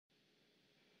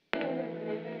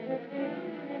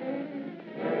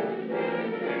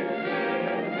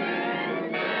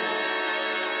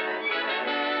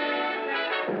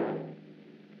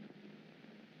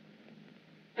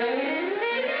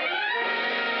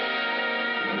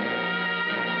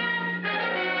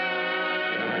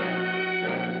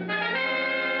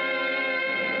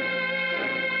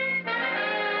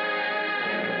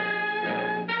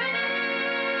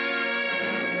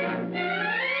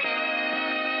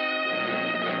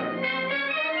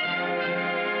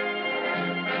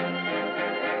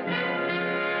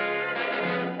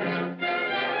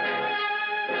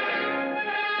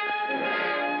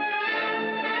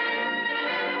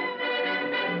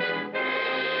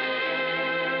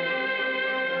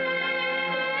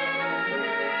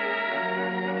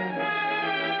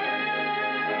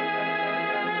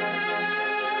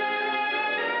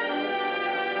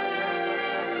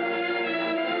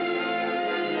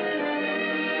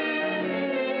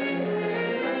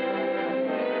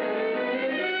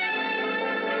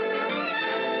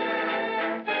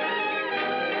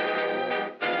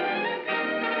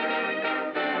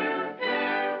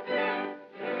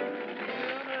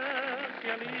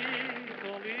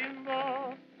cielito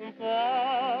lindo junto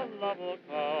a la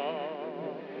boca.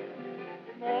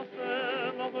 No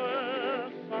se lo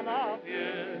besa nadie,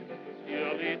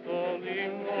 cielito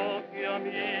lindo que a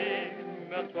mí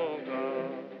me toca.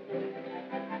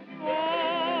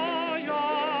 Ay,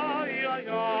 ay, ay,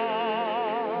 ay,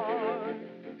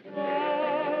 ay,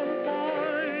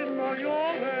 no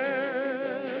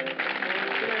llores,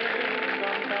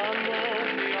 cantando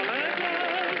y alegre,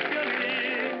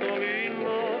 cielito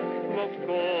lindo, los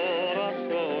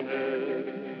corazones.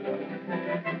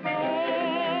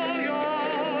 Ay,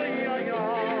 ay, ay,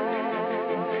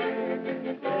 ay,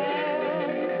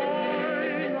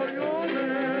 no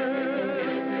llores,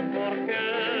 porque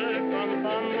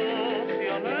cantando se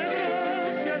alegra,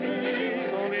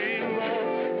 cielito lindo,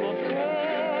 los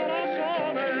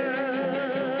corazones.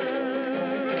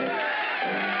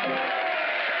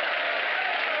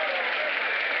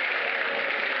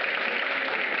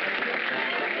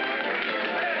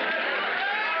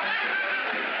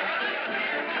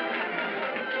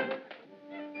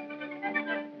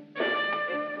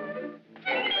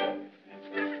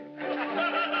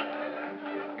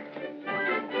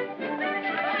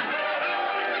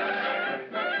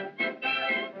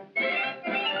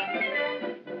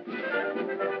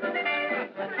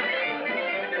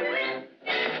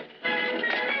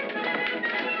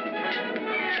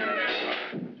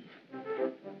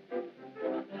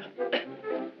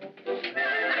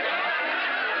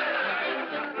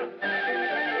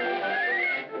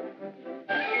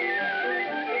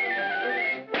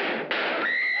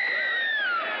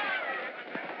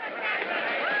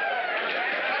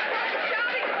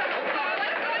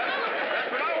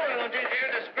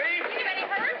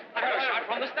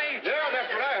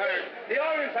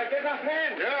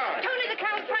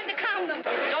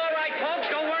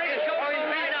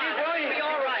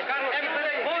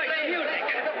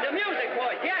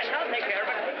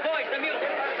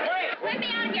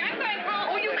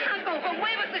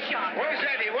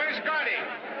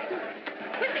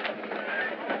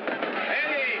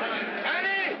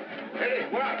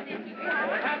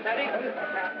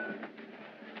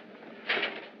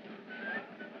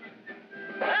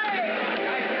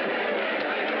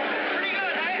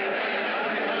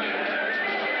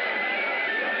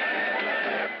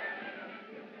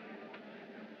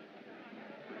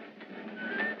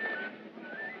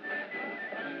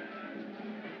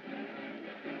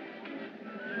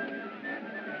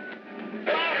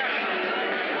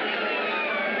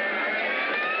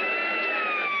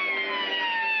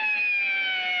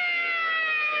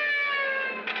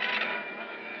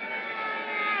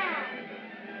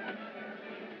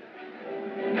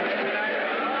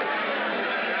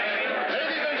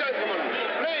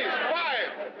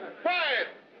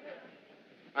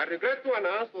 I regret to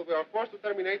announce that we are forced to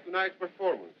terminate tonight's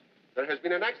performance. There has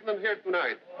been an accident here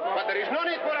tonight, but there is no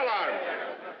need for alarm.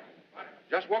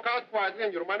 Just walk out quietly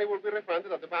and your money will be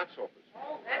refunded at the box office.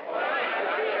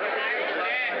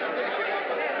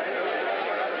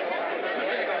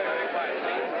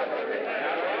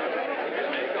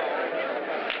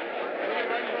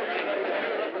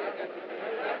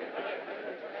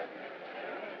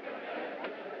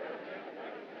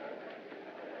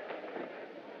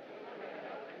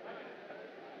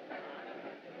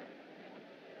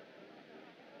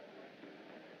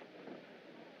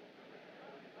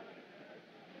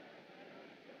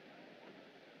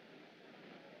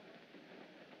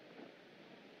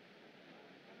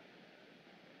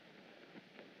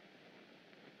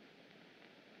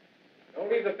 Don't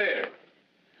leave the theater.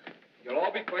 You'll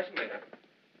all be questioned later.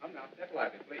 Come now, step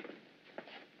lively, please.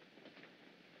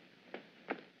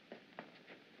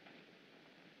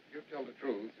 If you tell the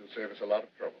truth, you'll save us a lot of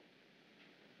trouble.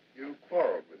 You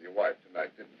quarreled with your wife tonight,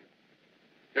 didn't you?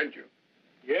 Didn't you?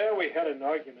 Yeah, we had an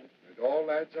argument. It all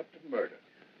adds up to murder.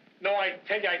 No, I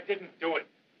tell you, I didn't do it.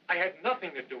 I had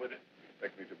nothing to do with it.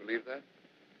 Expect me to believe that?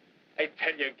 I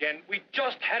tell you again, we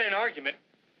just had an argument.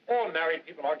 All married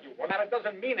people argue one night. It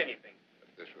doesn't mean anything. But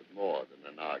this was more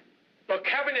than an argument. Look,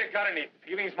 haven't you got any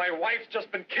feelings? My wife's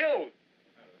just been killed.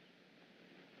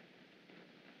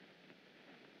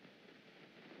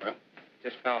 Well?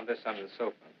 Just found this under the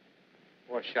sofa.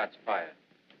 4 shots fired.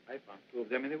 I found 2 of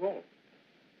them in the wall.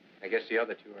 I guess the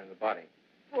other 2 are in the body.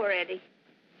 Poor Eddie.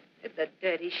 It's a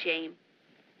dirty shame.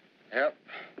 Yep.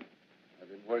 I've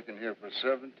been working here for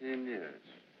 17 years.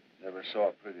 Never saw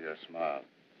a prettier smile.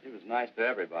 She was nice to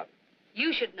everybody.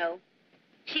 You should know.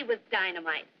 She was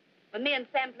dynamite. When me and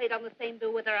Sam played on the same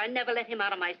bill with her, I never let him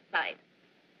out of my sight.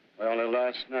 Well, only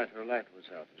last night her light was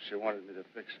out, and she wanted me to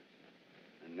fix it.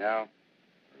 And now,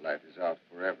 her light is out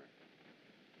forever.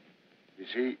 You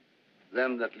see,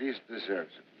 them that least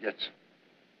deserves it gets it.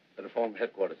 Better phone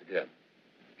headquarters again.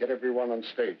 Get everyone on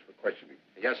stage for questioning.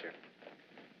 Yes, sir.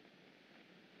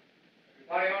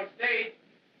 Everybody on stage.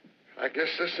 I guess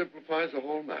this simplifies the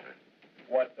whole matter.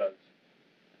 What does?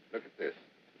 Look at this.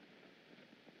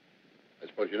 I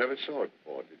suppose you never saw it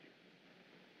before, did you?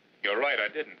 You're right, I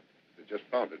didn't. You just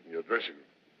found it in your dressing room.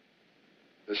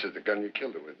 This is the gun you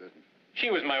killed her with, isn't it? She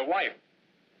was my wife.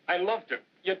 I loved her.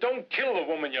 You don't kill the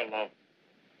woman you love.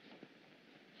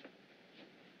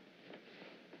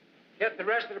 Get the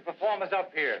rest of the performers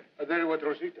up here. There with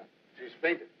Rosita. She's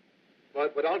fainted.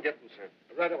 But I'll get them, sir.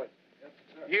 Right away. Yes,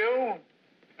 sir. You?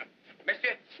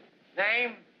 Monsieur,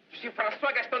 Name? je suis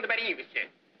François Gaston de Marie, monsieur.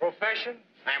 Profession?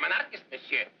 I am an artist,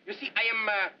 monsieur. You see, I am,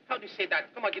 how do you say that?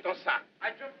 Comment dit-on ça?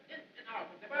 I jump in and out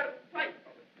of the barrel twice.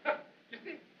 You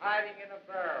see? Hiding in a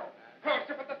barrel. Oh,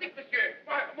 c'est fantastique, monsieur.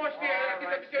 Moi, je suis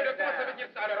artiste, monsieur. Comment ça veut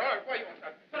dire ça? Alors, voyons ça.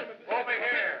 Over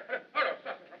here. Alors,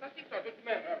 ça, c'est fantastique, ça, tout de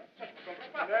même. Ça, je ne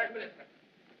comprends pas.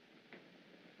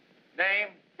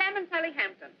 Name? Sam and Sally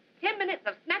Hampton. 10 minutes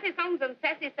of snappy songs and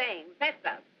sassy sayings. That's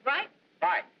us, right?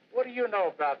 Right. What do you know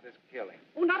about this killing?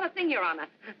 Oh, not a thing, Your Honor.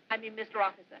 I mean, Mr.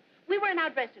 Officer. We were in our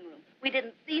dressing room. We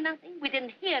didn't see nothing, we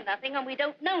didn't hear nothing, and we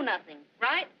don't know nothing,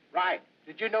 right? Right.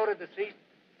 Did you know the deceased?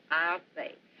 I'll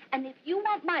say. And if you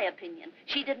want my opinion,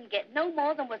 she didn't get no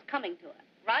more than was coming to her,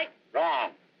 right?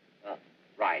 Wrong.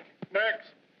 Right. Next.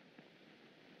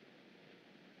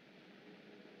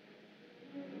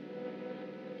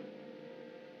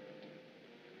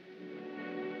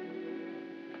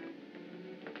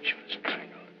 She was strangled.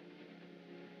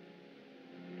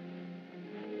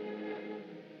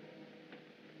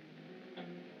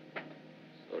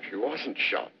 So she wasn't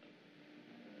shot.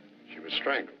 She was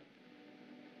strangled.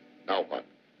 Now what?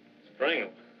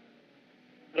 Strangled.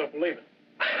 I don't believe it.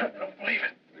 I don't believe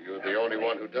it. You're the only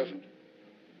one who doesn't.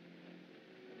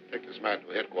 Take this man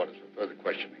to headquarters for further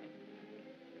questioning.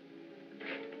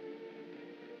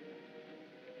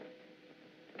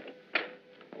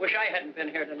 Wish I hadn't been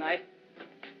here tonight.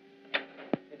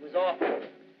 It was awful.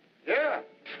 Yeah.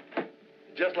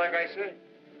 Just like I said.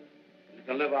 You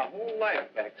can live a whole life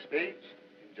backstage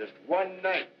in just one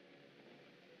night.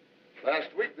 Last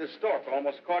week, this stork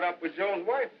almost caught up with Joan's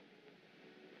wife.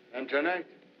 And tonight,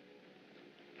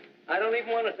 I don't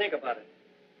even want to think about it.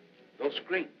 those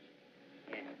screams.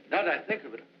 Yeah. Now that I think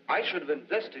of it, I should have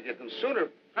investigated them sooner.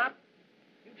 Pop,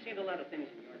 you've seen a lot of things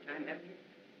in your time, haven't you?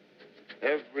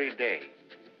 Every day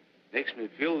makes me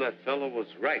feel that fellow was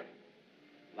right.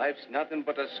 Life's nothing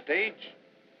but a stage,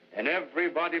 and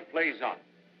everybody plays on.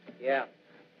 Yeah.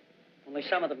 Only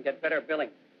some of them get better billing.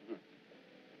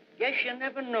 Guess you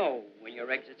never know when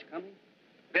your exit's coming.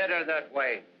 Better that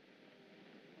way.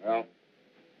 Well,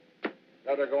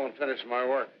 better go and finish my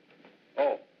work.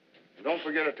 Oh, and don't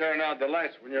forget to turn out the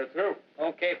lights when you're through.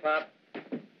 Okay, Pop.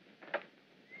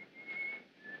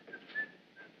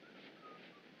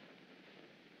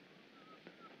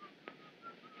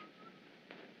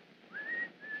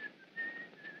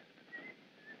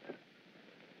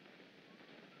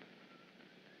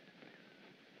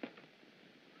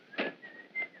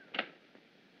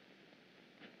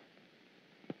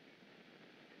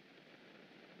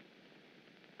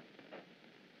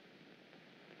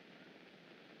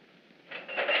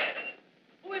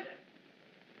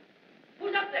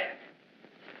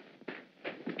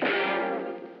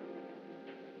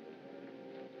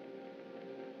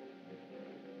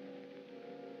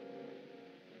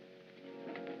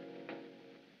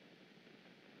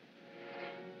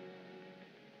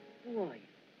 Who are you?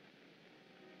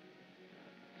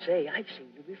 Say, I've seen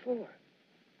you before.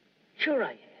 Sure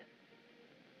I have.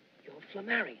 You're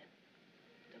Flamarion.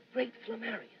 The Great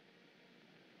Flamarion.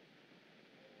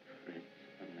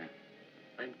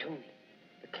 I'm Tony,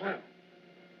 the clown.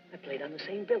 I played on the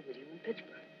same bill with you in Pittsburgh.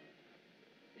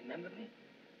 Remember me?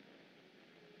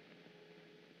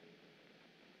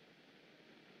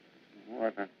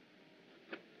 What?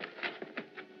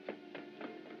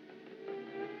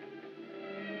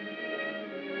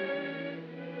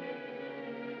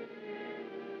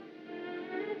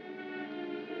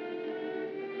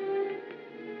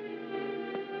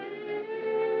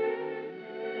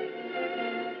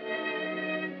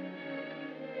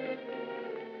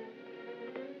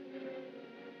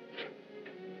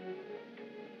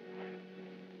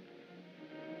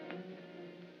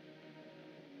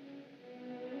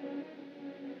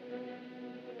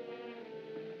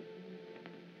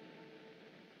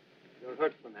 You're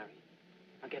hurt, Flamarion.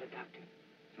 I'll get a doctor.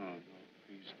 No,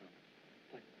 please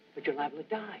don't. But you're liable to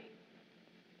die.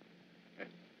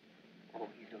 Oh,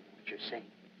 you don't know what you're saying.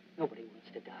 Nobody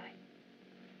wants to die.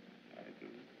 I do.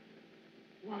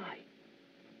 Why?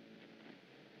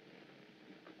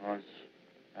 Because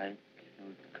I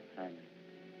killed Connie.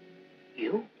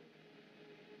 You?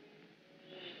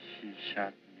 She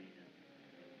shot me.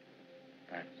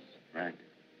 I strangled her.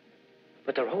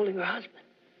 But they're holding her husband.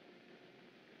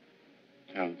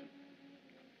 Tell them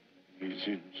he's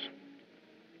innocent.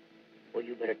 Well,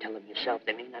 you better tell them yourself.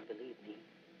 They may not believe me.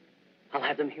 I'll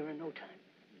have them here in no time.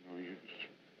 No use.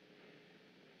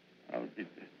 I'll be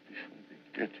dead before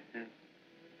they get here.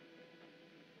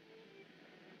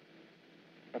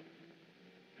 But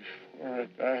before I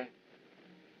die,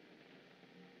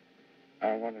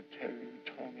 I want to tell you,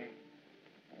 Tony,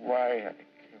 why I killed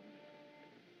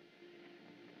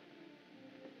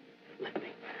her. Let me.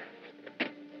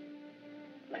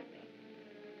 Let me.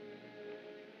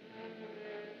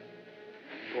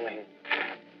 Go ahead.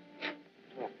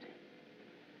 Talk to him.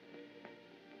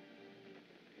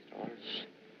 It all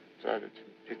started in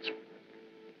Pittsburgh.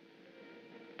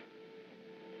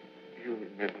 You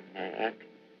remember my act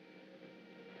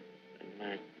and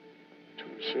my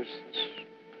two sisters,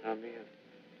 Connie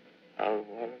and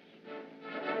Wallace.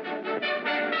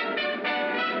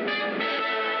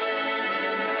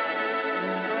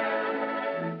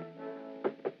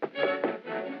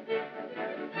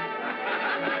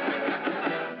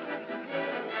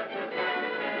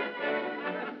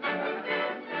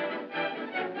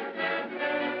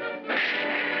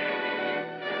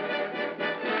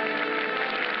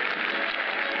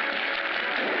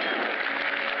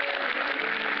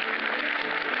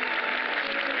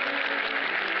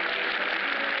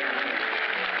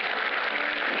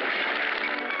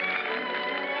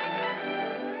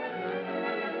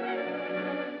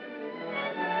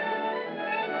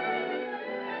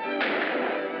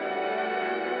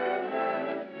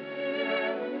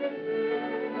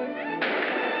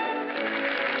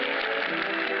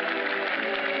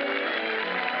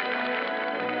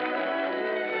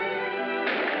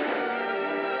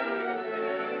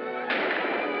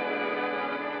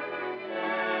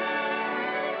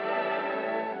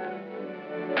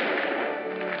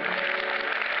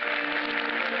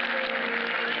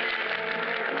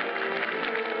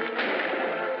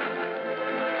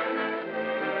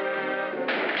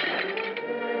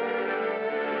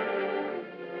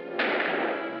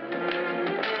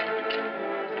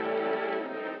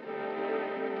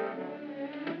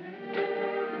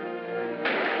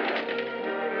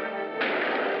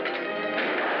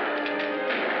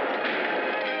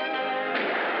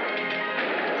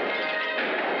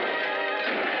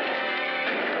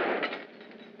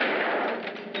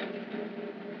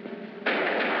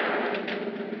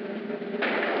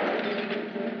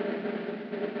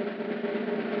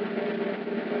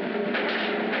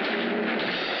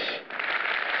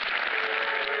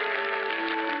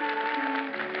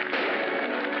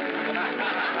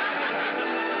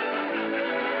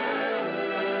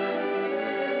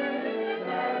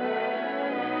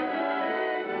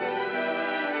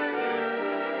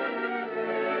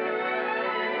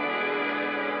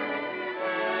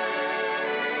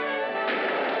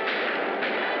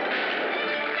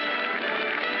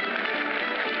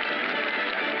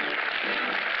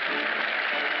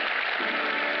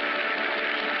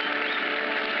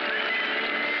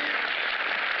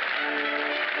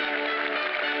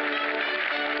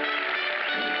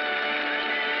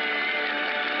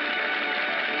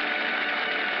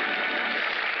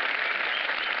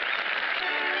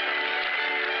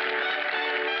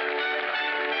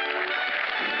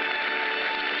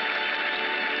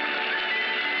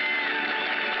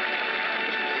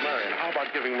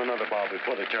 Giving them another bow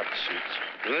before they tear up the seats.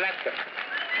 Let them.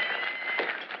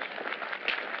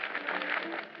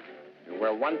 You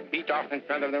were one beat off in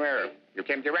front of the mirror. You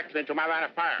came directly into my line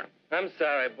of fire. I'm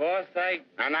sorry, boss.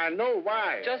 And I know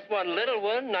why. Just one little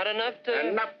one, not enough to...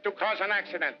 Enough to cause an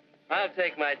accident. I'll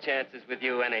take my chances with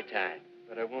you anytime,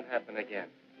 but it won't happen again.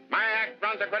 My act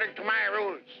runs according to my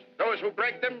rules. Those who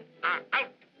break them are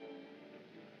out.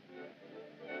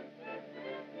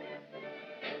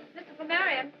 Mr.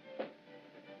 Flamarion.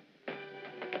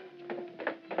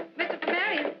 Mr.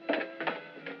 Flamarion.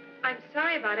 I'm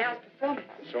sorry about Al's performance.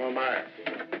 So am I.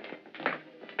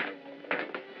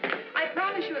 I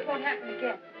promise you it won't happen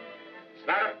again. It's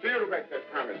not up to you to make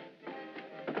that promise.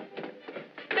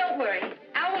 Don't worry.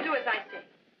 Al will do as I say.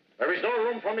 There is no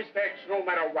room for mistakes, no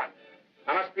matter what.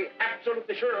 I must be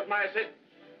absolutely sure of my assist.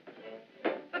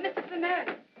 But, Mr.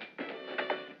 Flamarion,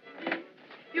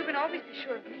 you can always be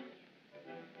sure of me.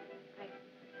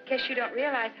 I guess you don't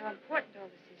realize how important all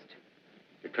this is to me.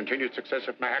 The continued success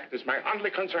of my act is my only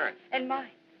concern. And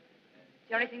mine. It's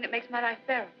the only thing that makes my life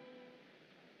bearable.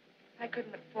 If I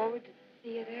couldn't look forward to the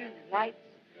theater and the lights,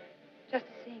 just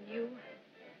to seeing you,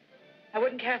 I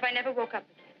wouldn't care if I never woke up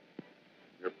again.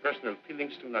 Your personal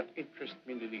feelings do not interest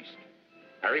me in the least.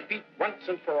 I repeat once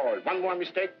and for all, one more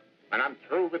mistake, and I'm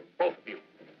through with both of you.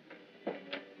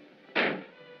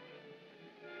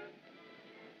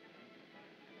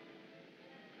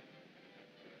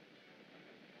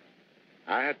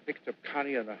 I had picked up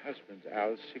Connie and her husband,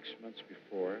 Al, 6 months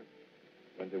before,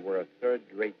 when they were a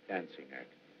third-rate dancing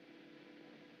act.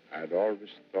 I had always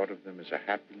thought of them as a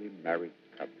happily married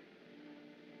couple.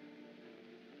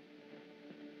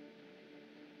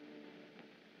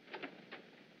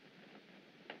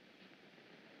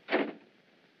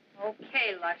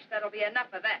 Okay, Lush, that'll be enough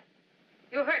of that.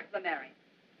 You heard Flamarion.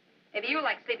 Maybe you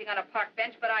like sleeping on a park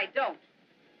bench, but I don't.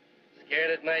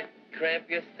 Scared it might cramp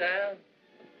your style?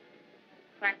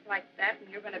 Crack like that, and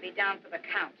you're going to be down for the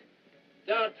count.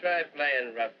 Don't try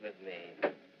playing rough with me.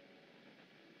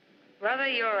 Brother,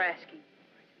 you're asking.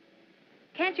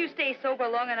 Can't you stay sober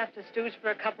long enough to stooge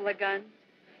for a couple of guns?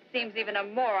 Seems even a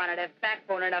moron would have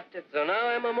backbone enough to... So now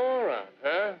I'm a moron,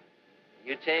 huh?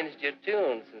 You changed your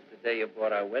tune since the day you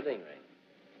bought our wedding ring.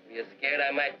 Were you scared I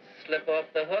might slip off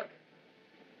the hook?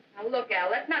 Now, look,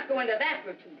 Al, let's not go into that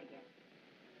routine again.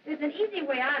 There's an easy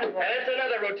way out of all. And it's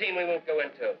another routine we won't go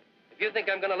into. If you think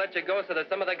I'm going to let you go so that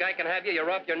some other guy can have you, you're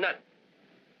off your nut.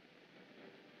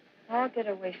 I'll get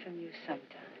away from you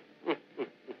sometime.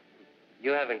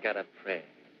 You haven't got a prayer.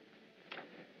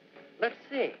 Let's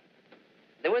see.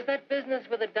 There was that business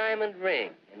with a diamond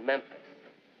ring in Memphis.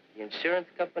 The insurance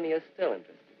company is still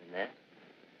interested in that.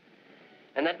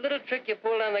 And that little trick you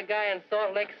pulled on the guy in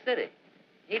Salt Lake City.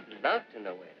 He'd love to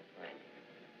know where to find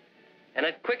you. And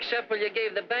that quick shuffle you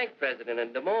gave the bank president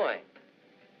in Des Moines.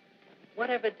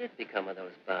 Whatever did become of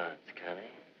those bonds, Connie?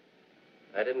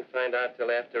 I didn't find out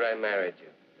till after I married you.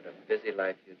 What a busy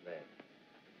life you'd led.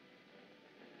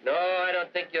 No, I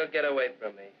don't think you'll get away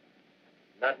from me.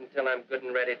 Not until I'm good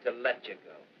and ready to let you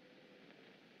go.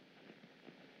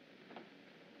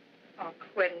 Oh,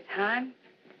 quit it, hon.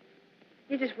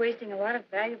 You're just wasting a lot of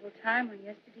valuable time on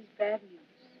yesterday's bad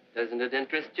news. Doesn't it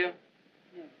interest you?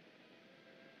 No.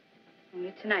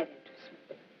 Only tonight interests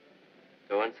me.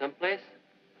 Going someplace?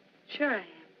 Sure I am.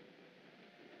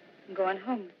 I'm going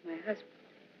home with my husband.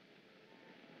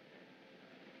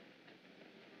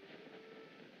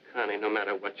 Connie, no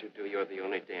matter what you do, you're the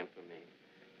only dam for me.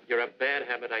 You're a bad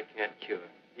habit I can't cure,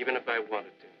 even if I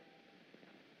wanted to.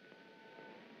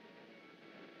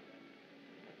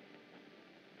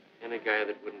 Any guy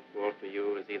that wouldn't fall for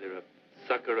you is either a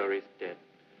sucker or he's dead.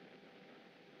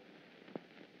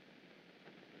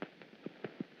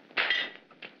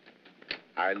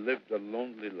 I lived a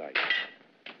lonely life.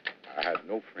 I had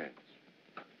no friends.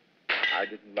 I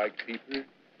didn't like people,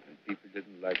 and people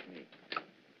didn't like me.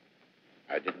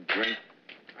 I didn't drink.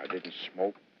 I didn't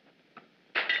smoke.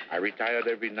 I retired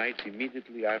every night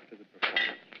immediately after the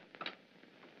performance.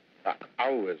 For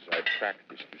hours I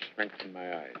practiced to strengthen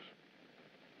my eyes.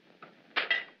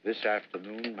 This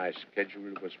afternoon, my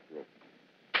schedule was broken.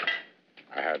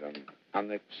 I had an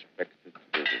unexpected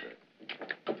visitor.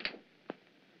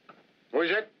 Who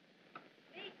is it?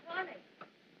 Me, Connie.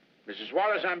 Mrs.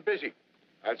 Wallace, I'm busy.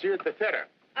 I'll see you at the theater.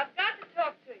 I've got to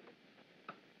talk to you.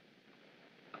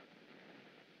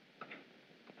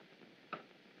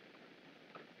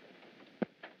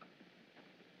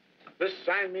 This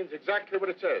sign means exactly what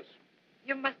it says.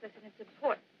 You must listen. It's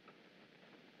important.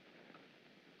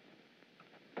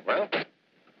 Well?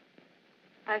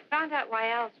 I found out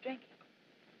why Al's drinking.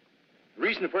 The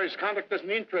reason for his conduct doesn't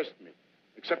interest me,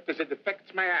 except as it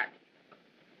affects my act.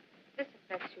 This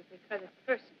affects you because it's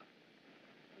personal.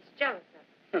 He's jealous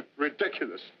of you.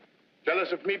 Ridiculous.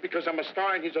 Jealous of me because I'm a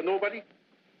star and he's a nobody?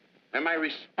 Am I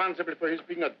responsible for his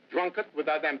being a drunkard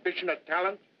without ambition or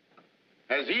talent?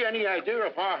 Has he any idea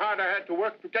of how hard I had to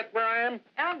work to get where I am?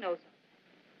 Al knows all that.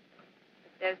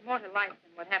 But there's more to life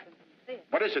than what happens in the theater.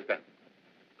 What is it, then?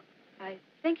 I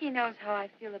think he knows how I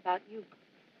feel about you.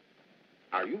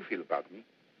 How you feel about me?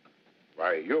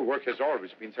 Why, your work has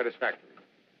always been satisfactory.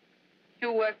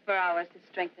 You work for hours to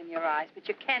strengthen your eyes, but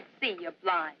you can't see. You're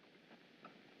blind.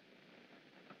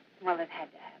 Well, it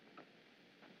had to happen.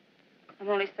 I'm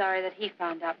only sorry that he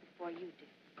found out before you did.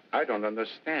 I don't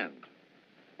understand.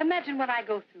 Imagine what I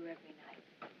go through every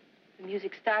night. The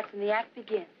music starts and the act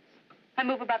begins. I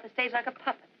move about the stage like a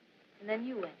puppet. And then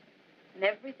you enter. And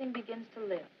everything begins to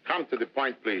live. Come to the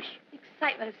point, please. The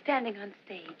excitement of standing on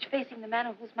stage, facing the man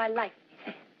who holds my life in his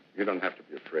hands. You don't have to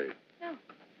be afraid. No.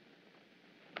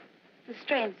 It's a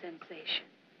strange sensation.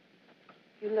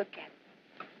 You look at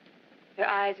it. Your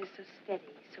eyes are so steady,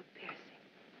 so piercing.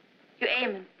 You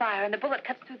aim and fire, and the bullet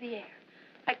cuts through the air.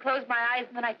 I close my eyes,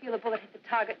 and then I feel a bullet hit the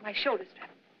target, and my shoulders drop.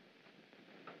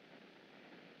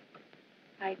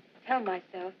 I tell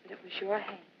myself that it was your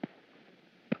hand.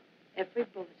 Every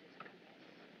bullet is a caress.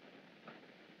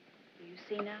 Do you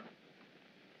see now?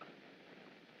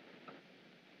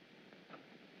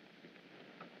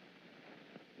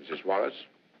 Mrs. Wallace,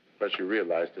 plus you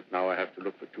realize that now I have to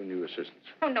look for 2 new assistants.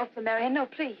 Oh, no, Flamarion, no,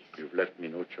 please. You've left me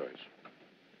no choice.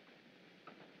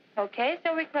 Okay,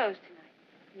 so we close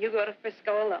tonight. You go to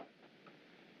Frisco alone.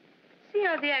 See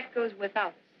how the act goes without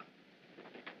us.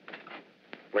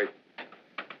 Wait.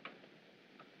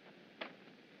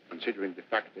 Considering the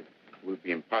fact that it will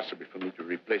be impossible for me to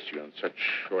replace you on such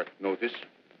short notice,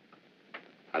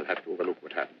 I'll have to overlook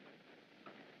what happened.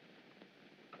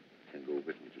 You can go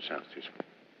with me to San Francisco.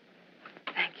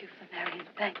 Thank you, Flamarion,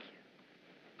 thank you.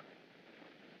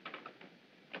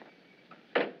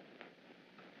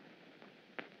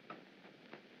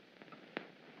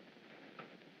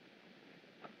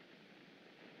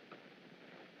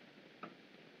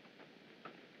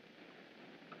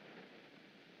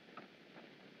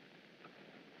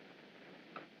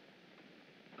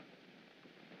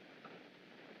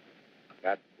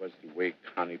 That was the way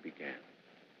Connie began.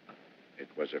 It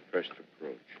was a first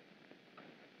approach.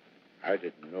 I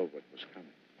didn't know what was coming.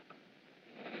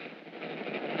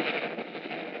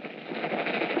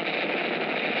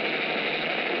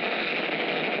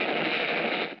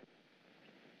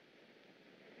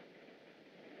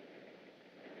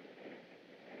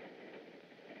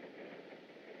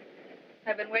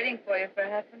 I've been waiting for you for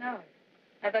half an hour.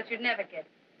 I thought you'd never get it.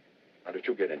 How did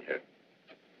you get in here?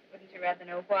 Wouldn't you rather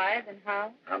know why than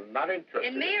how? I'm not interested.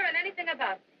 In me or in anything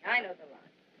about me. I know the line.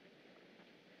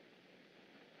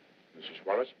 Mrs.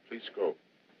 Wallace, please go.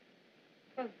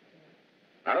 Oh,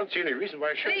 I don't see any reason why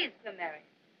I should. please, Flamarion.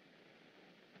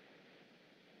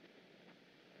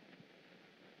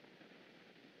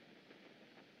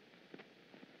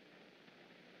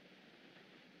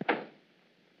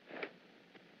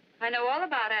 I know all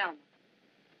about Alma.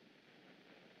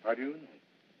 How do you know?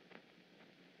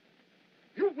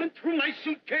 You went through my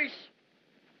suitcase?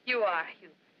 You are,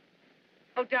 Hughes.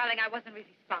 Oh, darling, I wasn't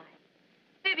really spying.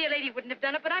 Maybe a lady wouldn't have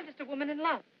done it, but I'm just a woman in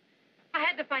love. I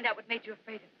had to find out what made you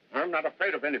afraid of me. I'm not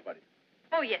afraid of anybody.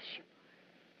 Oh, yes, you are.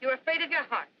 You're afraid of your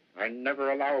heart. I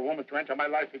never allow a woman to enter my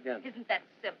life again. Isn't that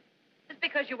silly? Just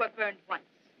because you were burned once.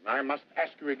 I must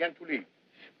ask you again to leave.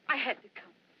 I had to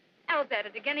come. Al's at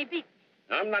it again. He beat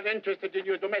me. I'm not interested in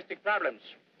your domestic problems.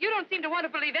 You don't seem to want to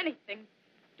believe anything.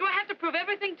 Do I have to prove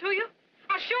everything to you?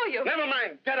 I'll show you. Never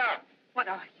mind. Get out. What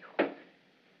are you?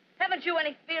 Haven't you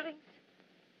any feelings?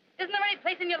 Isn't there any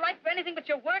place in your life for anything but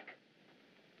your work?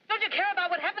 Don't you care about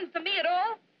what happens to me at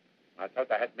all? I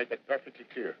thought I had made it perfectly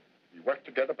clear. We work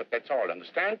together, but that's all.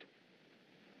 Understand?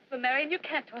 Flamarion, you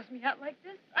can't toss me out like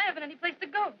this. I haven't any place to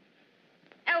go.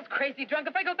 Al's crazy drunk.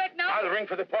 If I go back now... I'll ring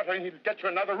for the porter and he'll get you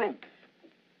another room.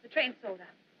 The train's sold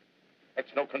out.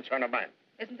 That's no concern of mine.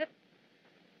 Isn't it?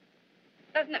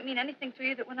 Doesn't it mean anything to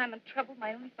you that when I'm in trouble,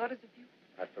 my only thought is of you?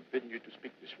 I've forbidden you to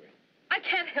speak this way. I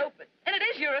can't help it. And it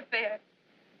is your affair.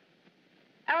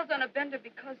 Al's on a bender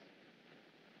because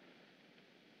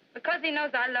he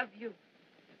knows I love you.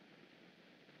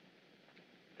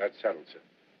 That settles it.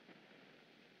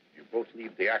 You both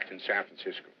leave the act in San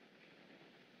Francisco.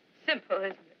 Simple,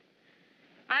 isn't it?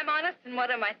 I'm honest, and what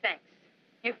are my thanks?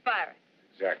 You fire us.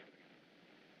 Exactly.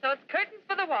 So it's curtains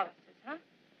for the Wallaces, huh?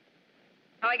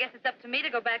 Oh, I guess it's up to me to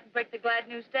go back and break the glad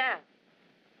news to Al.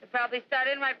 He'll probably start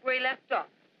in right where he left off.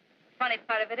 Funny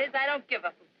part of it is I don't give a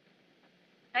hoot.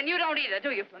 And you don't either, do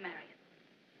you, Flamarion?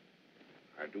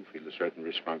 I do feel a certain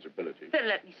responsibility. Then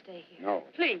let me stay here. No.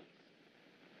 Please.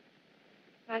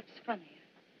 Life's funny.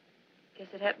 I guess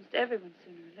it happens to everyone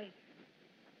sooner or later.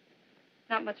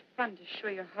 Not much fun to show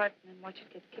your heart and then watch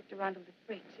it get kicked around till it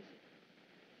breaks, is it?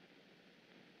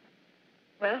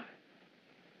 Well,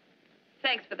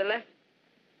 thanks for the lesson.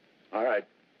 All right.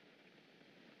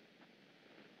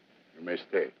 You may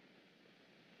stay.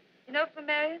 You know,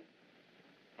 Flamarion,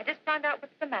 I just found out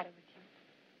what's the matter with you.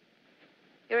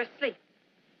 You're asleep.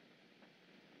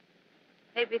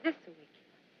 Maybe this will wake you.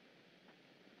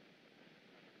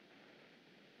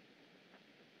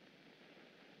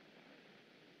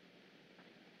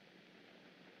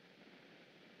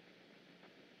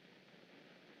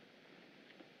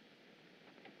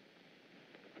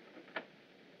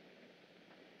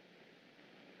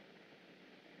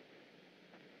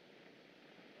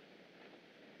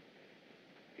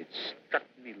 It struck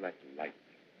me like lightning.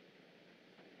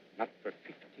 Not for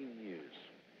 15 years,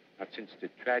 not since the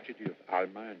tragedy of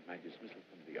Alma and my dismissal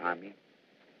from the army,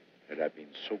 had I been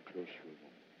so close to a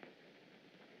woman.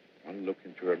 One look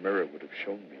into her mirror would have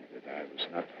shown me that I was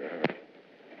not for her,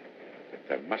 that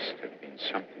there must have been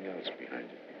something else behind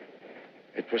it.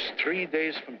 It was 3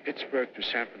 days from Pittsburgh to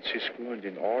San Francisco, and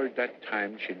in all that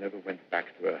time, she never went back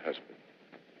to her husband.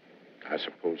 I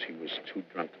suppose he was too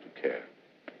drunk to care.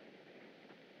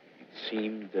 It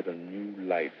seemed that a new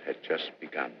life had just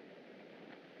begun.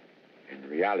 In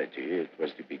reality, it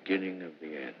was the beginning of the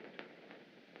end.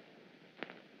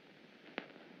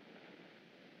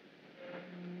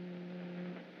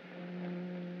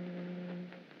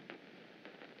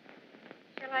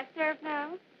 Shall I serve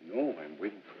now? No, I'm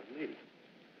waiting for a lady.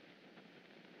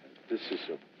 And this is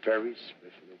a very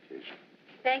special occasion.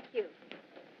 Thank you.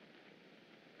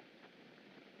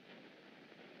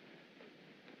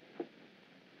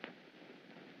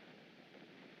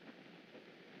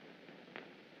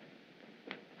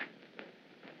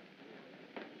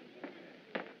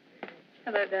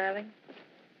 Hello, darling.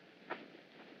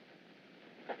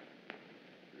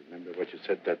 Remember what you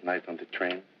said that night on the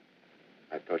train?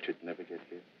 I thought you'd never get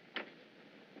here.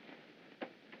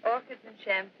 Orchids and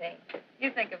champagne.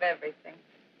 You think of everything.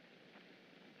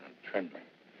 I'm trembling.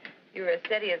 You were as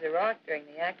steady as a rock during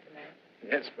the act tonight.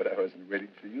 Yes, but I wasn't ready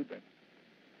for you then.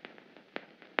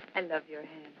 I love your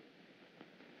hand.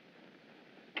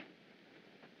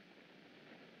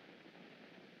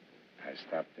 I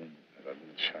stopped in at a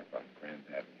little shop on Grand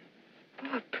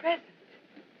Avenue. Oh, a present.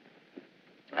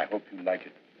 I hope you like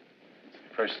it. It's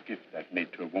the first gift I've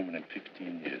made to a woman in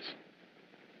 15 years.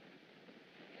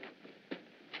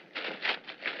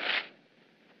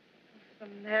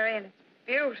 Flamarion, it's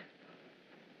beautiful.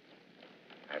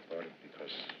 I bought it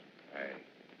because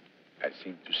I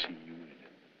seem to see you in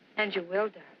it. And you will,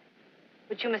 darling.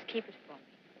 But you must keep it for me.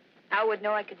 I would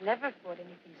know I could never afford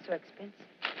anything so expensive.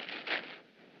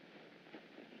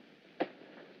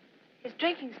 His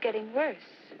drinking's getting worse.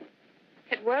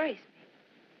 It worries me.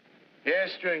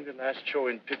 Yes, during the last show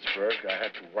in Pittsburgh, I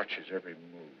had to watch his every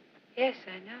move. Yes,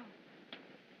 I know.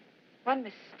 One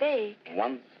mistake.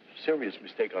 One serious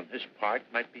mistake on his part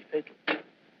might be fatal.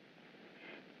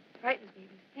 Frightens me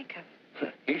even to think of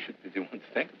it. He should be the one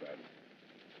to think about it.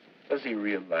 Does he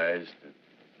realize that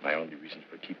my only reason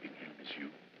for keeping him is you?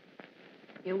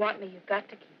 You want me, you've got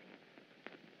to keep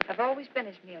him. I've always been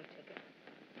his meal ticket.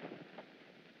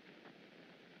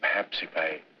 Perhaps if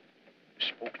I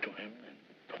spoke to him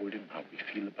and told him how we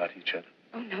feel about each other.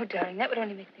 Oh, no, darling, that would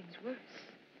only make things worse.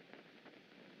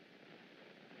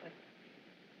 But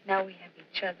now we have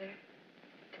each other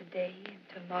today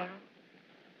and tomorrow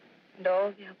and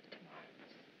all the other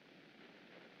tomorrows.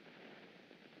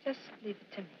 Just leave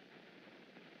it to me.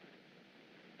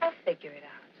 I'll figure it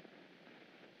out.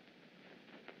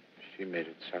 She made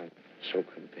it sound so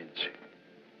convincing.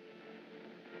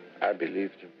 I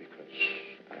believed her because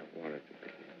I wanted to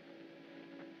believe.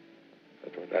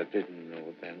 But what I didn't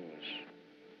know then was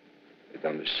that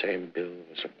on the same bill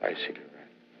was a bicycle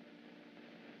ride.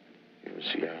 He was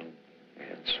young,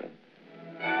 handsome.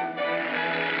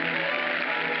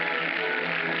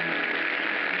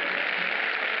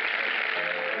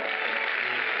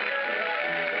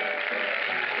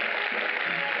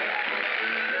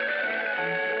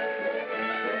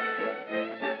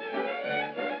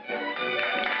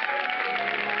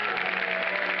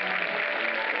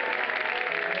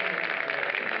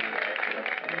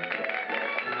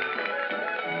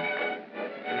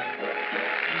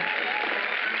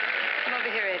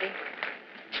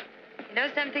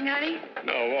 Something, honey?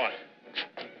 No, what?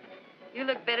 You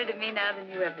look better to me now than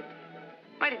you ever did.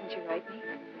 Why didn't you write me?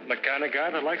 I'm the kind of guy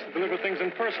that likes to deliver things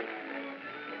in person.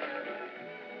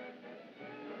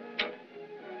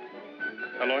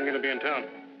 How long are you going to be in town?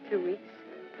 2 weeks.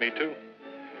 Me too.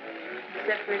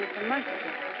 Separated for months ago, I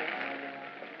guess.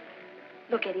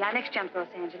 Look, Eddie, our next jump to Los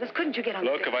Angeles. Couldn't you get on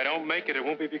Look, if I don't make it, it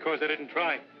won't be because I didn't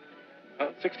try.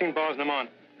 16 bars and I'm on.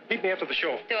 Meet me after the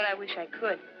show. Don't I wish I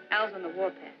could. Al's on the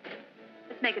warpath.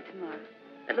 Let's make it tomorrow.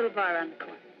 That little bar around the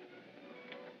corner.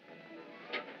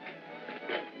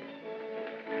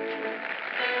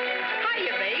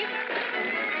 Hiya, babe.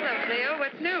 Hello, Cleo.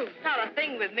 What's new? Not a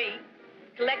thing with me.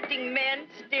 Collecting men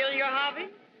still your hobby?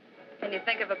 Can you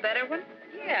think of a better one?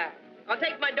 Yeah. I'll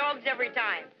take my dogs every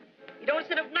time. You don't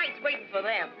sit up nights waiting for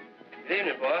them. Good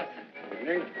evening, boss.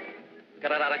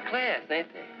 Got a lot of class,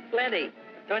 ain't they? Plenty.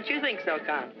 Don't you think so,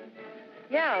 Con?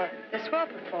 Yeah, they're swell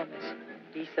performers.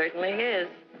 He certainly is.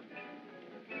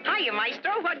 Hiya,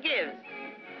 Maestro. What gives?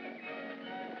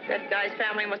 That guy's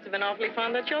family must have been awfully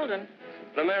fond of children.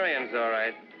 Flamarion's all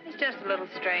right. He's just a little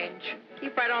strange.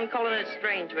 Keep right on calling it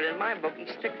strange, but in my book, he's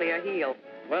strictly a heel.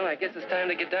 Well, I guess it's time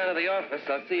to get down to the office.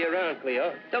 I'll see you around,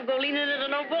 Cleo. Don't go leaning into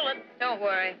no bullet. Don't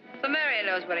worry. Flamarion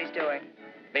knows what he's doing.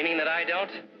 Meaning that I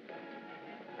don't?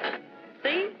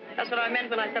 See? That's what I meant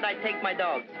when I said I'd take my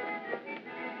dogs.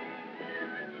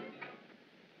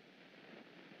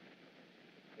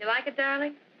 You like it,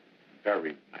 darling?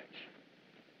 Very much.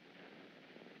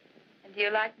 And do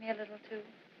you like me a little, too?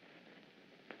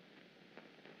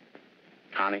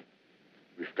 Connie,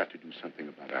 we've got to do something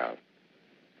about Al.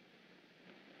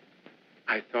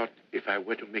 I thought if I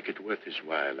were to make it worth his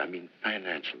while, I mean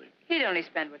financially. He'd only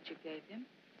spend what you gave him.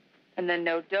 And then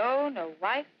no dough, no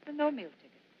wife, and no meal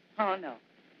ticket. Oh, no.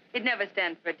 He'd never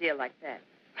stand for a deal like that.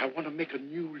 I want to make a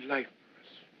new life for us.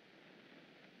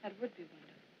 That would be wonderful.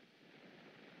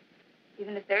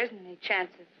 Even if there isn't any chance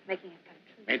of making it come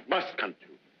true. It must come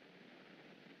true.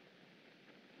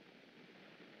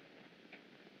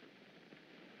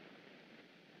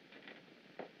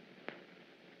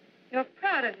 You're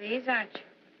proud of these, aren't you?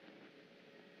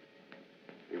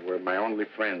 They were my only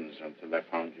friends until I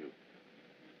found you.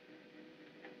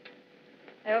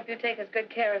 I hope you take as good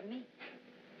care of me.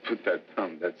 Put that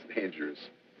thumb, that's dangerous.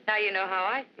 Now you know how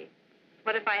I feel.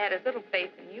 What if I had as little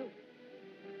faith in you?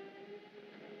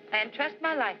 I entrust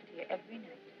my life to you every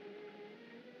night.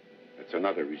 That's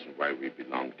another reason why we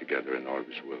belong together and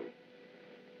always will.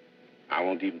 I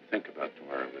won't even think about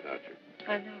tomorrow without you.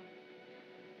 I know.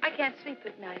 I can't sleep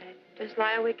at night. I just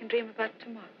lie awake and dream about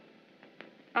tomorrow.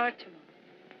 Or tomorrow.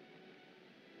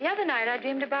 The other night, I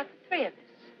dreamed about the three of us.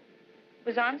 It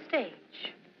was on stage.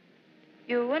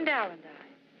 You and Al and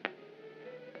I.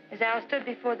 As Al stood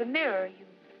before the mirror, you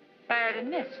fired and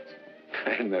missed.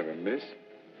 I never miss.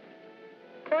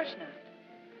 Of course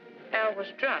not. Al was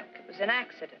drunk. It was an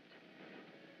accident.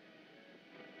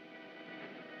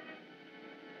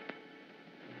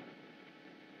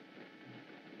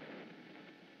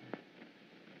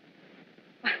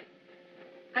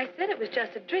 I said it was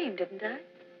just a dream, didn't I?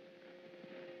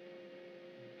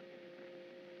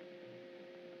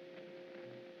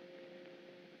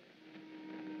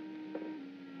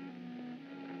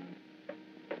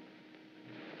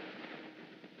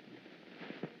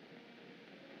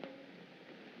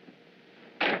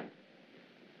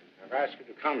 I've asked you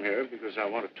to come here because I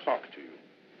want to talk to you.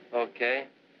 Okay.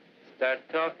 Start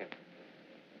talking.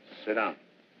 Sit down.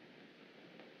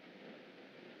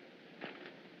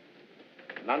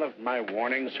 None of my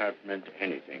warnings have meant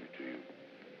anything to you.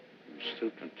 You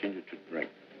still continue to drink.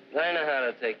 I know how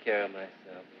to take care of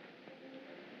myself.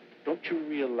 Don't you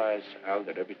realize, Al,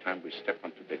 that every time we step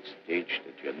onto that stage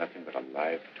that you're nothing but a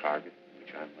live target,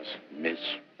 which I must miss?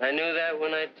 I knew that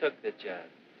when I took the job.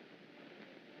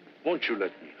 Won't you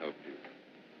let me help you?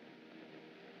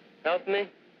 Help me?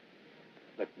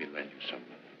 Let me lend you some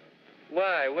money.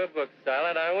 Why? We're booked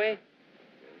solid, aren't we?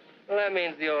 Well, that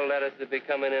means the old letters will be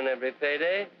coming in every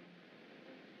payday.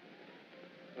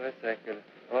 Of course, I could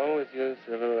always use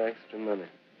a little extra money.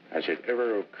 Has it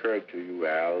ever occurred to you,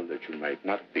 Al, that you might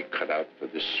not be cut out for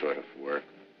this sort of work?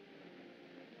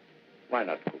 Why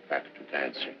not go back to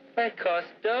dancing? That costs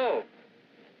dough.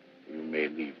 You may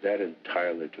leave that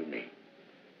entirely to me.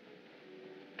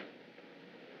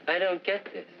 I don't get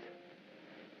this.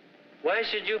 Why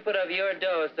should you put up your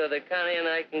dough so that Connie and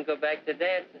I can go back to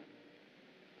dancing?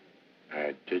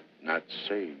 I did not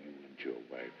say you and your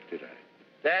wife, did I?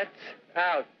 That's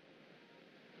out.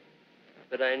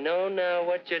 But I know now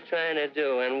what you're trying to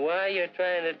do and why you're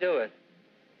trying to do it.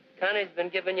 Connie's been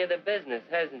giving you the business,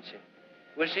 hasn't she?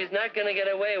 Well, she's not going to get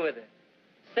away with it.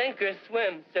 Sink or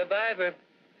swim, survive or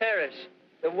perish.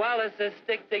 The Wallaces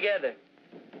stick together.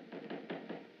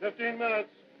 15 minutes.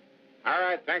 All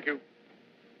right, thank you.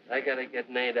 I got to get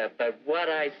made up, but what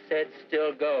I said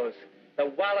still goes. The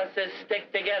Wallaces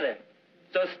stick together.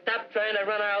 So stop trying to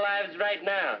run our lives right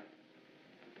now.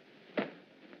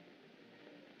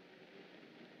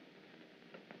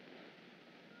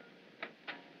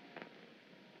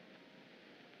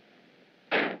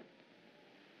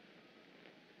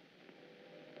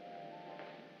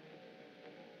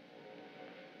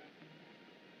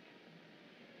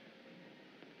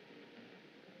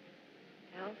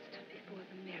 Al stood before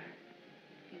the mirror.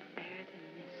 He fired and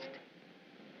missed.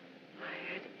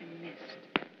 Fired and missed.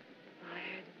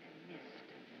 Fired and missed.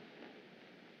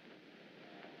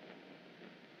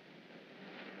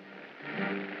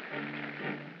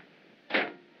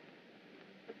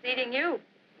 What's eating you?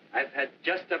 I've had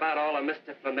just about all of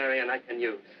Mr. Flamarion I can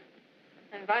use.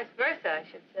 And vice versa, I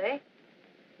should say.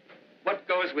 What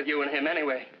goes with you and him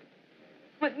anyway?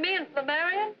 With me and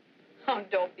Flamarion? Oh,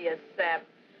 don't be a sap.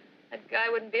 That guy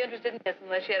wouldn't be interested in this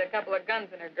unless she had a couple of guns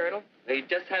in her girdle. He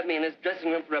just had me in his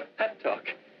dressing room for a pep talk,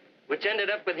 which ended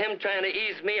up with him trying to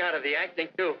ease me out of the acting,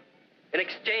 too, in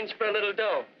exchange for a little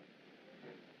dough.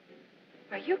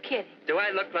 Are you kidding? Do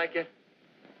I look like it?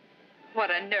 What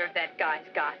a nerve that guy's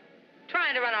got.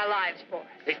 Trying to run our lives for us.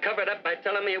 He covered up by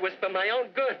telling me it was for my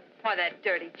own good. Why, that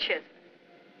dirty chisel.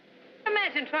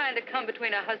 Imagine trying to come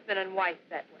between a husband and wife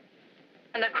that way.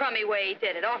 And the crummy way he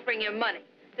did it, offering you money.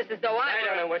 Just as though I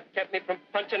don't know what kept me from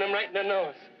punching him right in the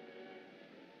nose.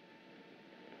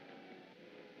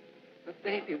 But,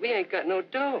 baby, we ain't got no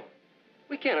dough.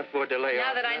 We can't afford to lay off.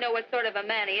 Now that I know what sort of a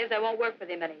man he is, I won't work with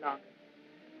him any longer.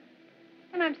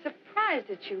 And I'm surprised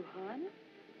at you, hon.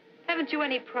 Haven't you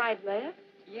any pride left?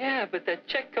 Yeah, but that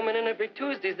check coming in every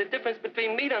Tuesday is the difference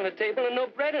between meat on the table and no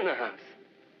bread in the house.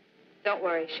 Don't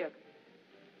worry, sugar.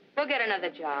 We'll get another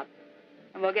job.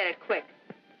 And we'll get it quick.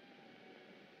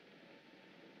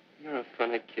 You're a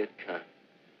funny kid, Con.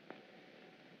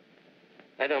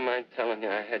 I don't mind telling you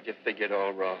I had you figured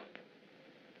all wrong.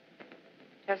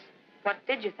 Just what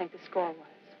did you think the score was?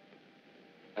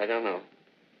 I don't know.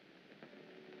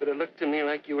 But it looked to me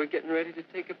like you were getting ready to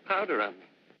take a powder on me.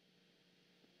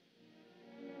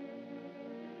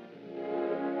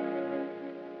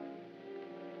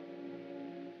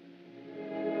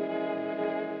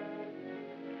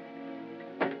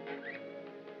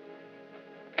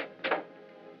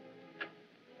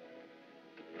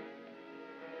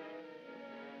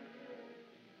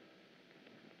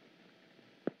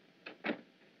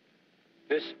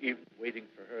 This evening, waiting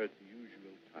for her at the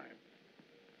usual time.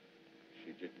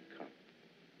 She didn't come.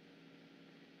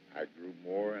 I grew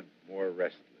more and more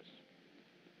restless.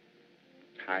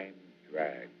 Time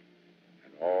dragged,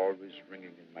 and always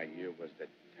ringing in my ear was that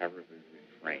terrible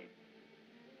refrain,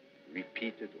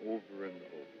 repeated over and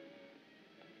over.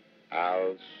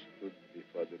 Al stood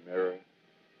before the mirror.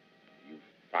 You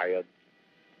fired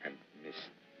and missed.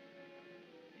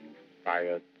 You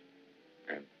fired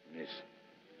and missed.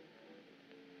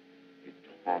 It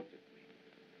haunted me.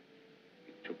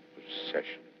 It took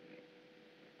possession of me.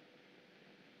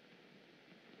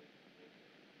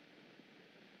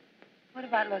 What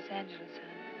about Los Angeles,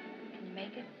 hon? Can you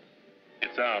make it?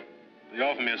 It's out. They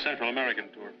offered me a Central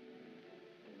American tour.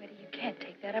 Eddie, you can't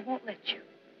take that. I won't let you.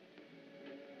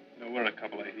 No, we're a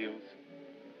couple of heels.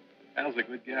 Al's a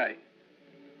good guy.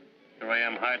 Here I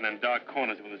am hiding in dark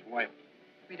corners with his wife.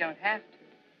 We don't have to.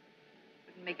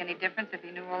 Wouldn't make any difference if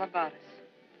he knew all about us.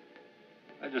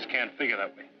 I just can't figure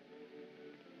that way.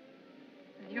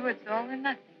 With you, it's all or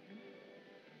nothing, huh?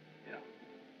 Yeah.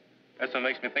 That's what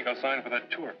makes me think I'll sign for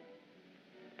that tour.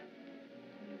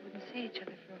 We wouldn't see each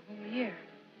other for a whole year.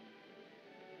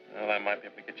 Well, I might be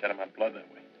able to get you out of my blood that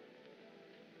way.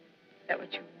 Is that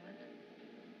what you want?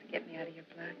 To get me out of your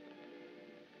blood?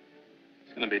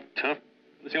 It's going to be tough.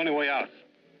 It's the only way out.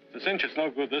 It's a cinch it's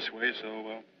no good this way,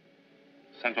 so,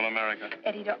 Central America.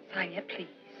 Eddie, don't sign yet, please.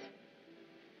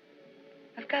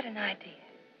 I've got an idea.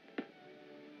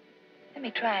 Let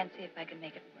me try and see if I can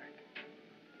make it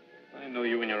work. I know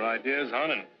you and your ideas,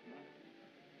 hon, and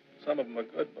some of them are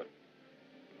good, but...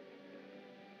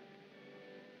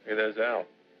 Hey, there's Al.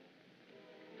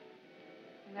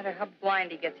 No matter how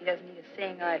blind he gets, he doesn't need a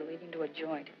seeing eye to lead him to a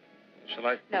joint. Shall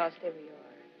I? No, stay where you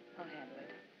are. I'll handle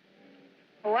it.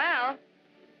 Oh, Al.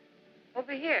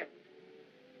 Over here.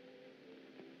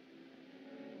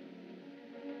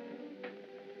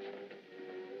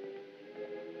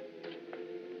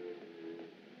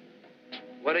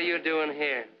 What are you doing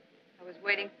here? I was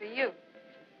waiting for you.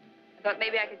 I thought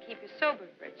maybe I could keep you sober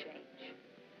for a change.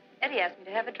 Eddie asked me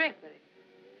to have a drink with him.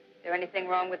 Is there anything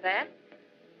wrong with that?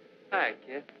 Hi,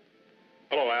 kid.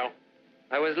 Hello, Al.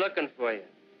 I was looking for you.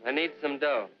 I need some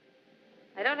dough.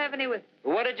 I don't have any with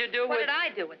me. What did you do with... What did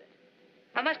I do with it?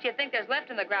 How much do you think there's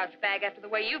left in the grouch bag after the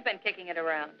way you've been kicking it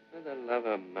around? For the love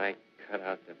of Mike, cut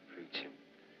out the preaching.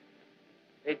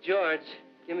 Hey, George,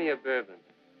 give me a bourbon.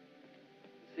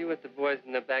 See what the boys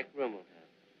in the back room will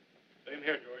have. Same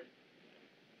here, George.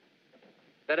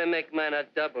 Better make mine a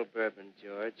double bourbon,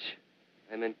 George.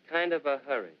 I'm in kind of a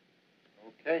hurry.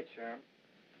 Okay, Charm.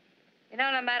 You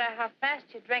know, no matter how fast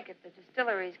you drink it, the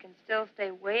distilleries can still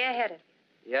stay way ahead of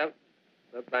you. Yep.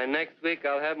 But by next week,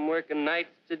 I'll have them working nights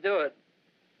to do it.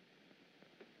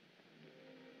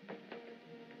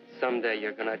 Someday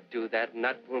you're gonna do that and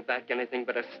not pull back anything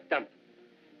but a stump.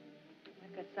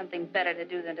 I've got something better to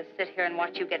do than to sit here and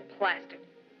watch you get plastered.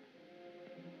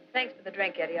 Thanks for the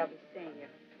drink, Eddie. I'll be seeing you.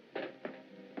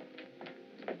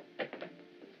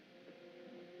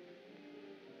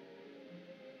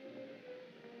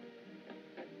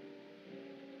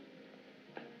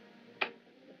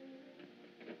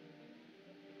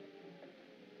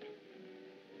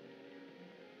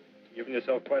 Giving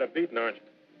yourself quite a beating, aren't you?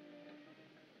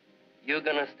 You're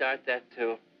gonna start that,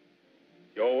 too?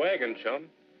 Your wagon, chum.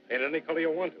 Ain't any color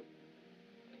you want to.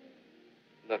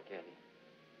 Look, Eddie.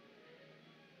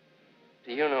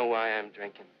 Do you know why I'm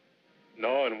drinking?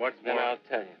 No, and what's Then more... I'll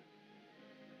tell you.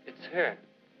 It's her.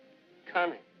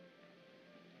 Connie.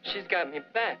 She's got me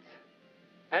back.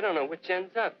 I don't know which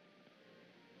end's up.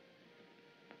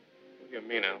 What do you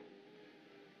mean, Al?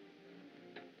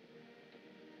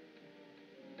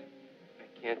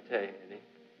 I can't tell you, Eddie.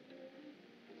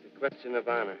 It's a question of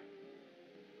honor.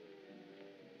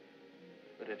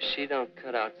 But if she don't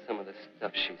cut out some of the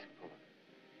stuff she's pulling,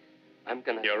 I'm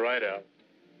gonna... You're right, Al.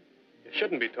 You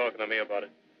shouldn't be talking to me about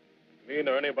it. Me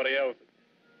nor anybody else.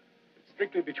 It's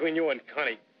strictly between you and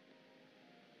Connie.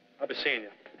 I'll be seeing you.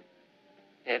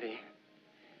 Eddie,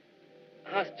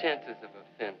 how's chances of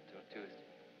a fin till Tuesday?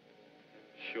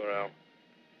 Sure, Al.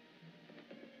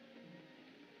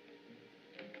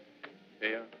 Here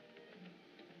you are.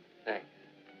 Thanks.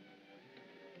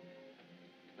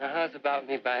 Now, how's about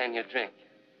me buying you a drink?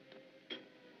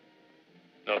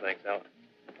 No, thanks, Al.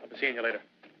 I'll be seeing you later.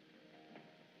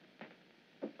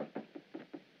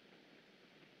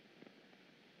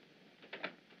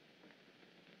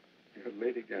 You're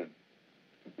late again.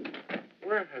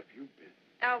 Where have you been?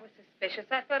 Al was suspicious.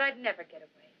 I thought I'd never get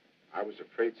away. I was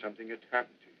afraid something had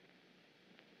happened to you.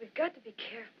 We've got to be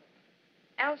careful.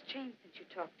 Al's changed since you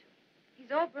talked to him.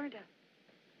 He's all burned up.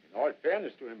 In all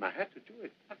fairness to him, I had to do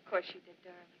it. Of course you did,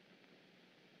 darling.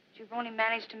 But you've only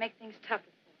managed to make things tougher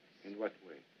for us. In what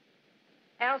way?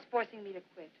 Al's forcing me to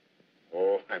quit.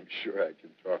 Oh, I'm sure I can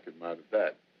talk him out of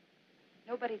that.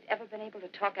 Nobody's ever been able to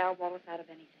talk Al Wallace out of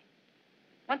anything.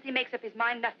 Once he makes up his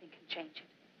mind, nothing can change it.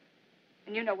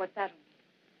 And you know what that'll mean.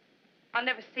 I'll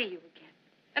never see you again.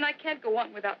 And I can't go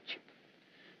on without you.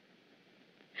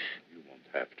 You won't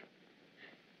have to.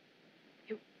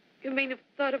 You mean you've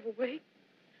thought of a way?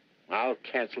 I'll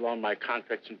cancel all my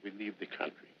contracts and we leave the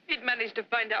country. He'd managed to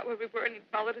find out where we were and he'd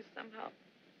followed us somehow.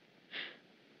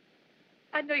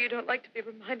 I know you don't like to be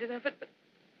reminded of it, but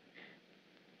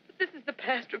this is the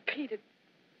past repeated.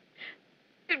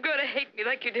 You'd grow to hate me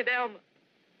like you did Alma.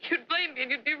 You'd blame me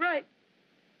and you'd be right.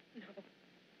 No.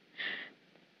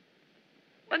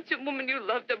 Once a woman you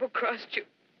loved double-crossed you.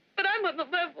 But I'm on the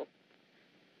level.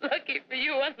 Lucky for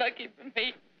you, unlucky for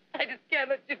me. I just can't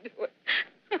let you do it.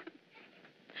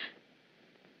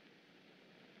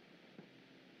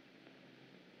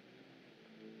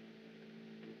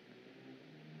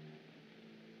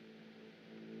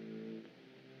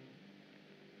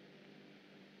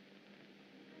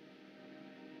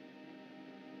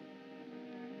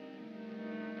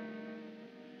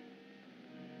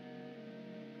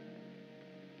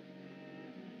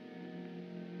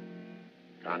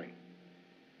 Connie,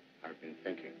 I've been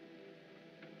thinking.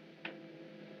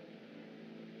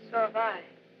 So have I.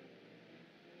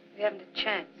 We haven't a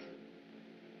chance.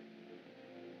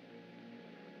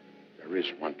 There is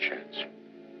one chance.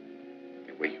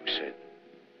 The way you said.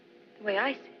 The way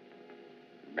I said.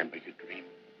 Remember your dream?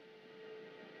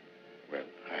 Well,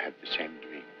 I had the same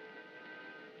dream.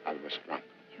 I was drunk.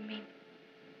 You mean?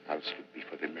 I stood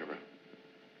before the mirror.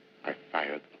 I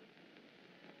fired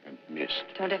and missed.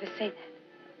 Don't ever say that.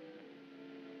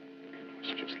 It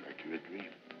was just like your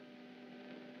dream.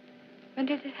 When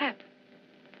did it happen?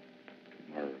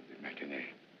 Tomorrow, the matinee.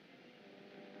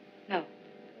 No.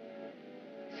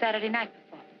 Saturday night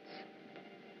performance.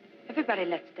 Everybody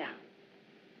lets down.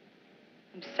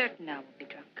 I'm certain Al will be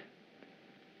drunk.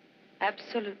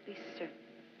 Absolutely certain.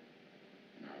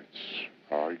 Now, it's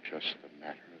all just a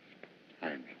matter of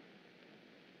timing.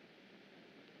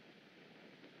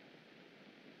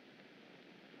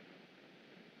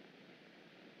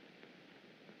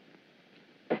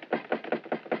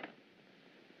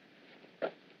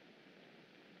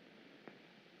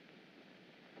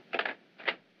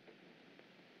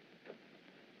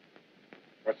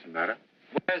 What's the matter?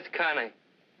 Where's Connie?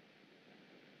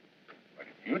 But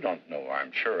if you don't know,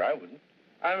 I'm sure I wouldn't.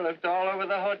 I've looked all over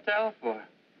the hotel for her.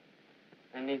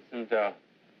 I need some dough.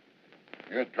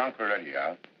 You're drunk already,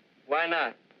 Al. Why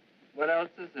not? What else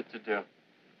is it to do?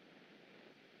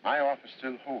 My office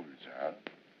still holds, Al.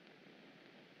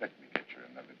 Let me get you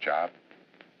another job.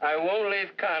 I won't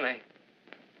leave Connie.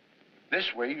 This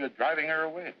way, you're driving her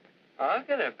away. I'll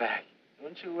get her back.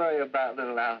 Don't you worry about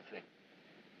little Alfie.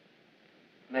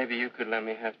 Maybe you could let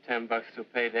me have $10 to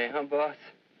payday, huh, boss?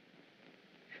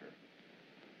 Sure.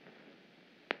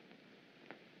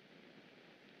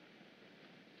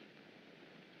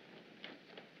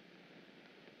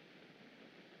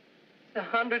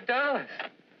 It's $100.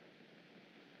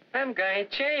 Them guy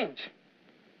ain't change.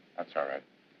 That's all right.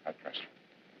 I trust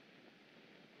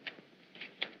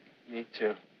you. Me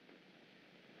too.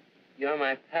 You're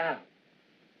my pal.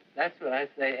 That's what I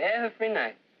say every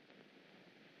night.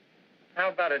 How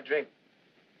about a drink?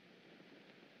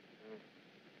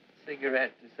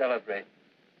 Cigarette to celebrate.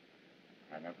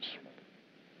 I never smoke.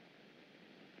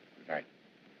 Good night.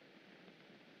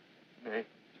 Night.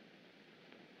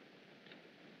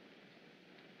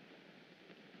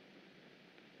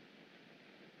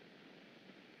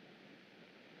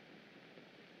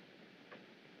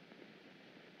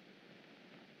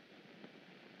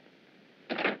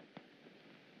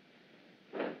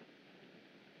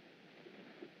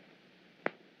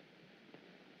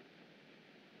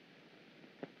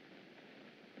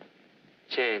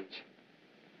 Change.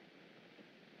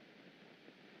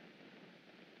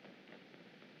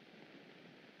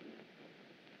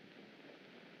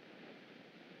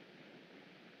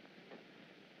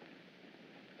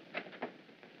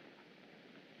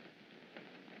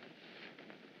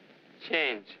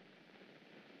 Change.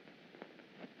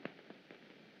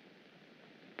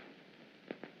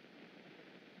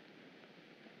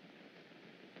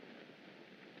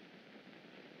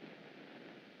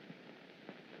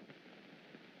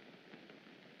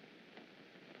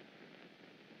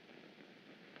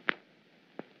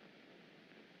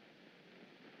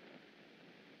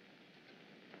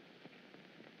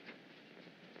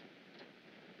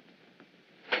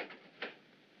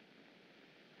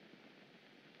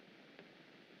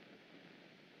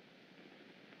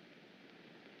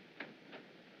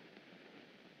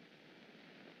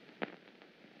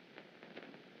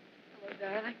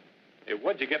 Darling, Hey,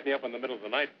 what'd you get me up in the middle of the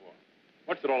night for?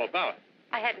 What's it all about?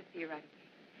 I had to see you right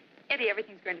away. Eddie,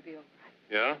 everything's going to be all right.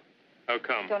 Yeah? How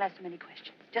come? Don't ask too many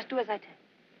questions. Just do as I tell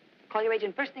you. Call your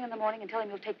agent first thing in the morning and tell him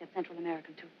you'll take that Central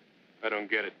American too. I don't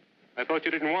get it. I thought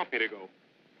you didn't want me to go.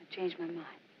 I've changed my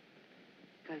mind.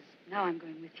 Because now I'm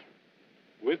going with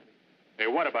you. With? Hey,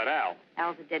 what about Al?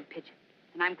 Al's a dead pigeon.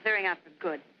 And I'm clearing out for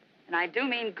good. And I do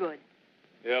mean good.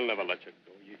 He'll never let you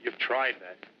go. You've tried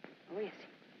that. Oh, yes.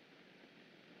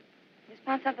 He's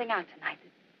found something out tonight.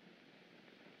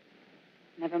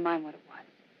 Never mind what it was.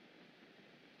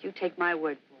 You take my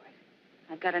word for it.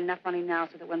 I've got enough money now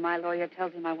so that when my lawyer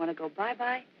tells him I want to go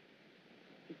bye-bye,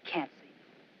 he can't say no.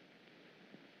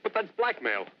 But that's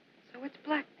blackmail. So it's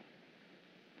blackmail.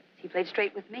 He played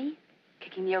straight with me,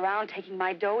 kicking me around, taking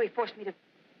my dough. He forced me to...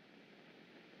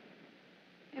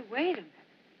 Hey, wait a minute.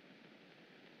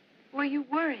 Who are you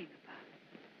worrying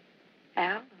about?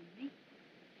 Al or me?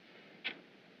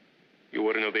 You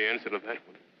ought to know the answer to that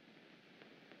one.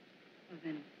 Well,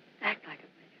 then, act like it, will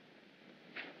you?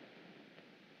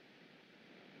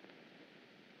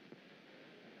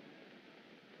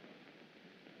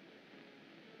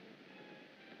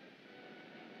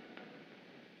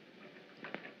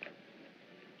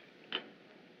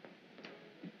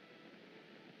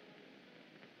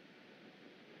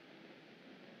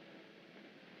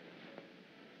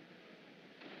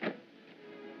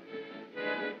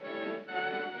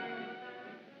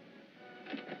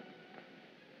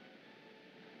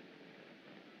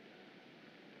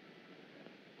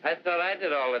 I thought I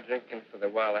did all the drinking for the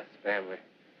Wallace family.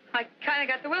 I kind of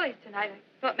got the willies tonight.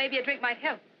 I thought maybe a drink might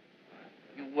help.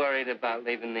 You worried about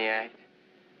leaving the act?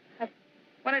 I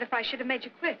wondered if I should have made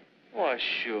you quit. Oh,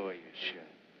 sure you should.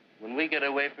 When we get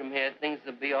away from here, things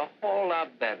will be a whole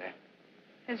lot better.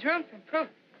 There's room for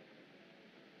improvement.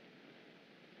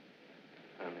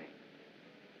 Honey.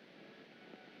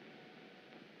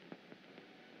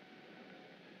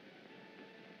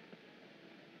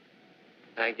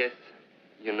 I guess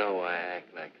you know why I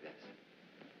act like this.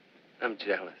 I'm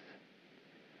jealous.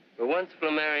 But once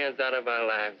Flamarion's out of our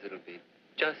lives, it'll be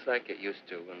just like it used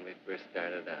to when we first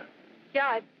started out.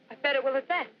 Yeah, I bet it will at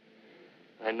that.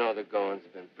 I know the going's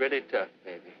been pretty tough,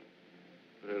 baby.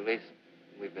 But at least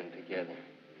we've been together.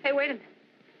 Hey, wait a minute.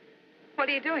 What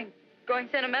are you doing? Going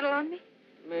sentimental on me?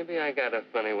 Maybe I got a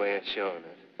funny way of showing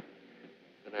it.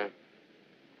 But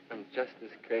I'm just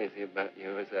as crazy about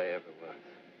you as I ever was.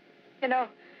 You know,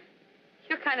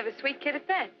 you're kind of a sweet kid at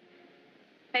that.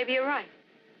 Maybe you're right.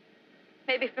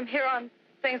 Maybe from here on,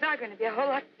 things are going to be a whole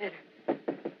lot better.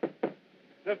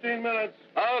 15 minutes.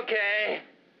 Okay.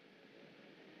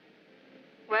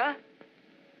 Well,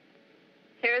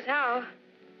 here's how.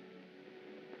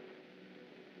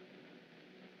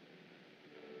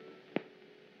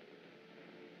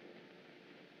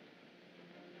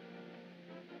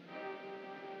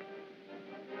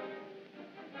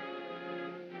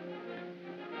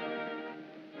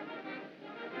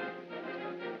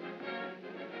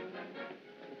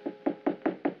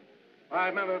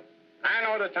 Five minutes. I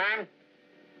know the time.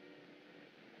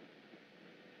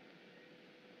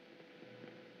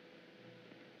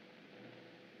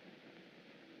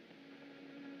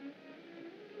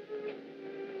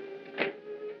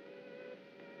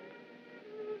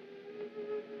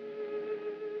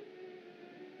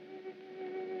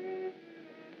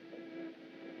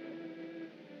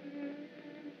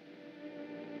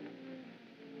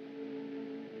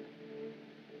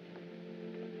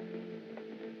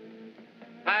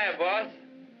 Hiya, boss.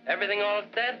 Everything all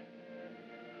set?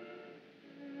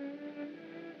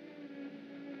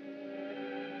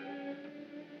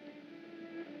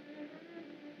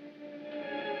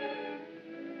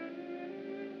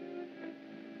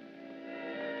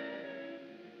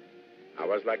 I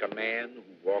was like a man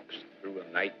who walks through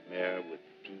a nightmare with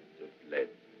feet of lead.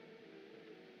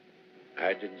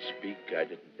 didn't speak, I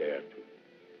didn't dare to.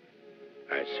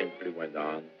 I simply went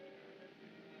on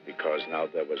because now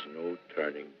there was no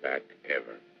turning back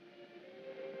ever.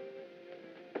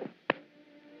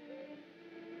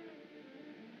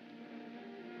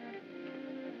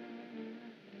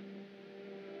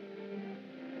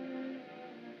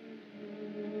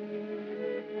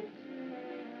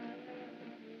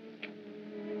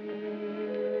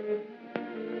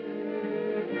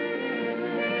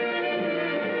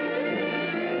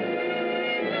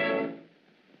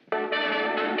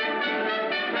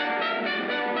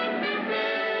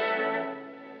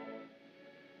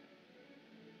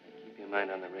 Mind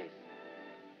on the race.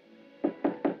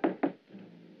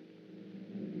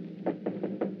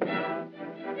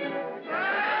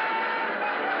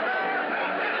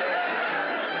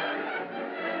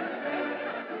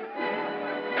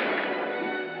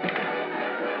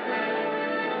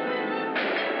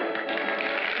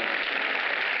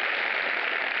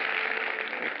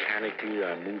 Mechanically,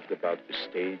 I moved about the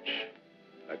stage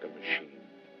like a machine.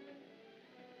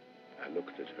 I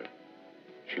looked at her.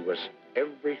 She was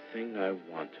everything I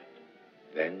wanted.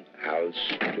 Then Al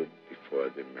stood before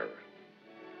the mirror.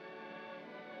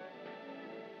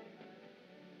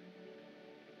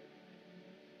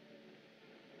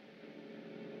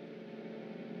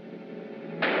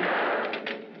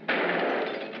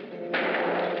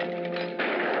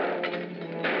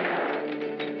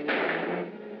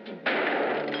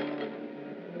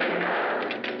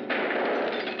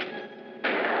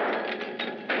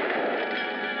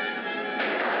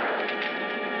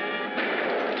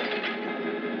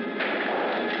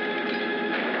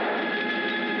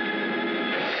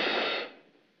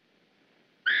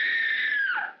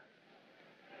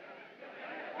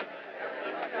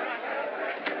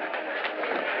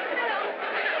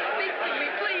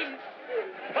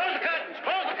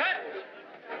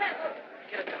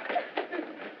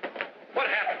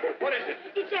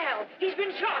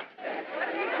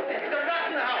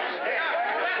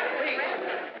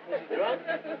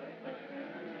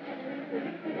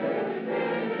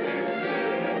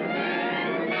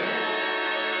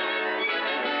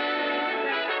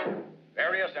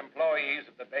 Various employees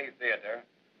of the Bay Theater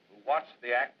who watched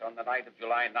the act on the night of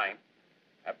July 9th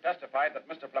have testified that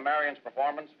Mr. Flamarion's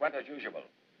performance went as usual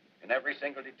in every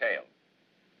single detail.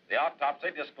 The autopsy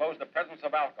disclosed the presence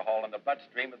of alcohol in the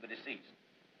bloodstream of the deceased.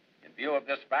 In view of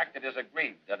this fact, it is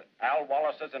agreed that Al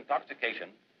Wallace's intoxication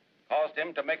caused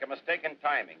him to make a mistake in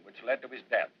timing, which led to his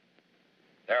death.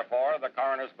 Therefore, the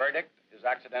coroner's verdict is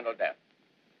accidental death.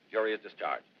 Jury is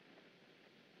discharged.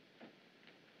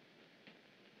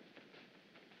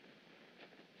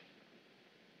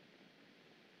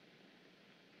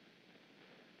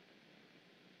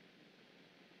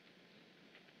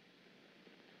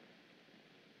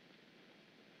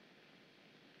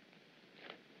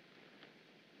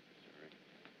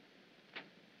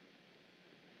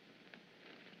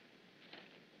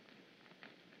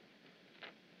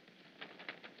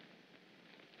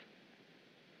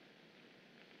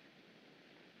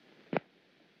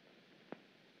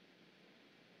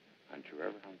 Aren't you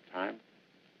ever on time?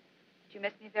 Did you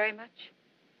miss me very much?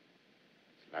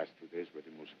 These last 2 days were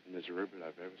the most miserable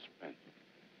I've ever spent.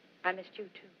 I missed you,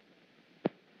 too.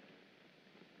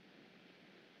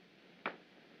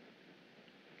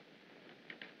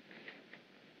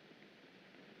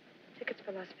 Tickets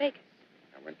for Las Vegas.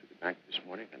 I went to the bank this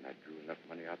morning and I drew enough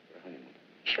money out for a honeymoon.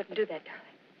 You shouldn't do that,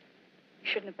 darling. You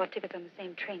shouldn't have bought tickets on the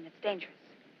same train. It's dangerous.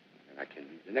 And I can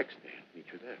leave the next day and meet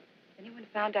you there. If anyone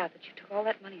found out that you took all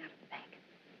that money out of the bank,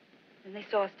 and they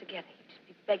saw us together, you'd just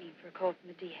be begging for a call from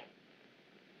the DA.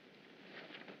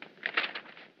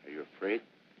 Are you afraid?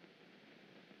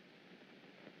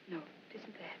 No, it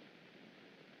isn't that.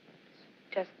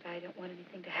 It's just that I don't want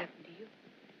anything to happen to you.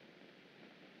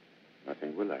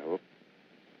 Nothing will, I hope.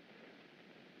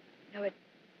 No, it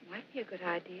might be a good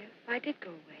idea if I did go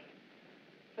away.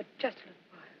 For just a little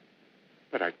while.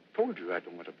 But I told you I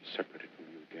don't want to be separated from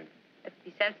you again. Let's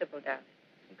be sensible, darling.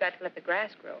 We've got to let the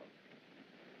grass grow.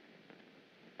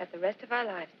 Got the rest of our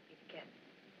lives to be together.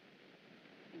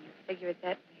 And you figure it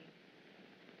that way.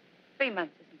 3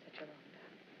 months isn't such a long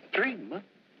time. 3 months?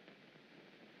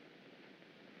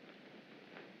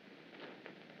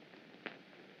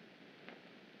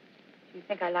 Do you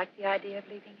think I like the idea of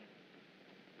leaving you?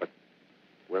 But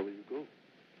where will you go?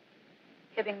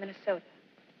 Hibbing, Minnesota.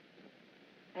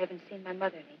 I haven't seen my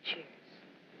mother in 8 years.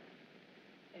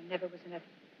 There never was enough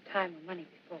time or money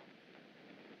before.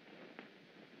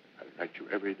 I'll write you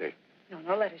every day. No,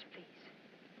 no letters, please.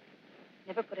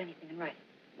 Never put anything in writing.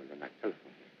 Well, then I telephone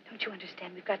you. Don't you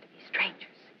understand? We've got to be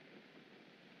strangers.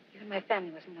 You and my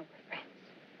family mustn't know we're friends.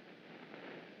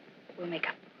 We'll make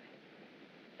up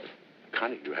for it.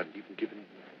 Connie, you haven't even given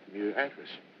me your address.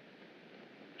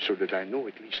 So that I know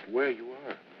at least where you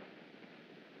are.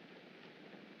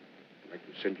 I'd like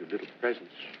to send you little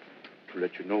presents to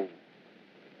let you know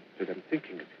that I'm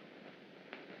thinking of you.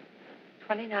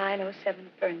 2907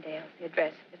 Ferndale, the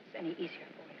address, if it's any easier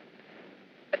for you.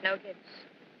 But no gifts.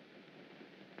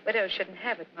 Widows shouldn't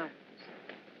have it, Miles.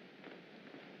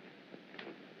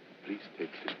 Please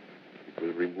take this. It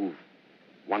will remove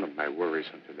one of my worries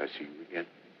until I see you again.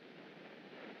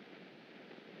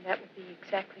 And that would be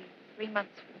exactly 3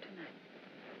 months from tonight.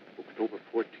 October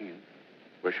 14th,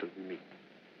 where shall we meet?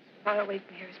 As far away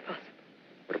from here as possible.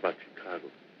 What about Chicago?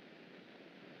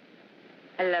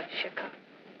 I love Chicago.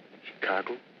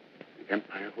 Chicago, the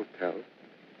Empire Hotel.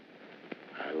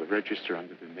 I'll register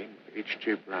under the name of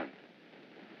H.J. Brandt.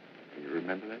 Can you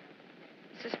remember that?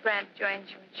 Mrs. Brandt joins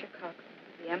you in Chicago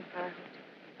at the Empire Hotel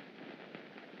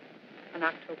on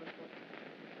October 14th.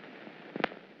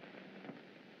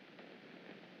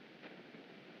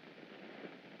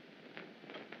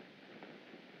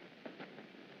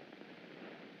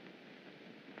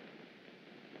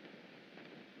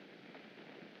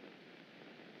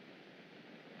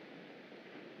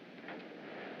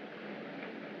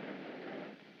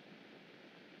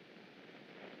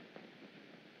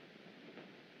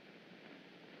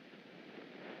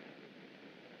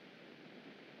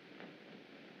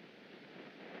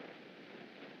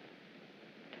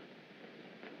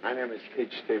 My name is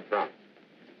H.J. Brandt.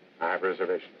 I have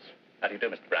reservations. How do you do,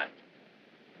 Mr. Brandt?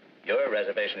 Your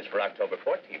reservation is for October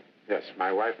 14th. Yes,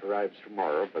 my wife arrives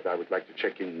tomorrow, but I would like to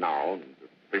check in now and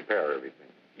prepare everything.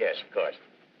 Yes, of course.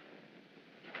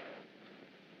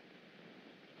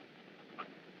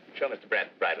 Show Mr. Brandt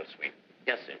the bridal suite.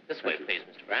 Yes, sir. This way, please,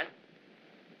 Mr. Brandt.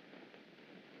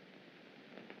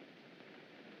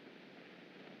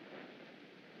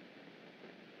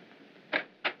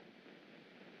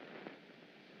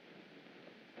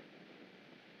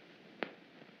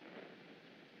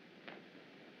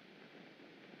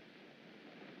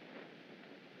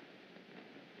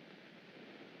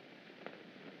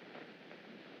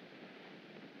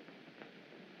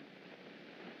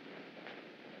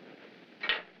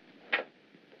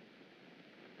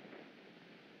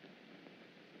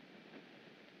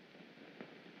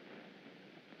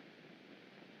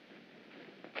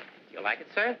 You like it,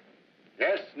 sir?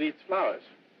 Yes, needs flowers.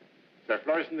 Is there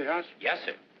flowers in the house? Yes,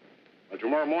 sir. Well,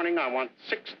 tomorrow morning I want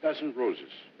 6 dozen roses,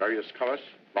 various colors,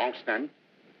 long stem.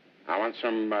 I want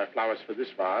some flowers for this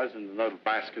vase and another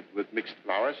basket with mixed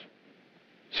flowers.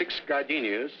 6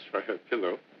 gardenias for her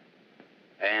pillow.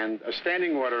 And a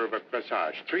standing order of a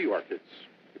corsage, 3 orchids,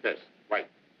 the best, white.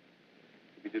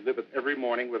 To be delivered every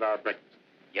morning with our breakfast.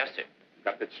 Yes, sir.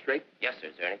 Got that straight? Yes, sir.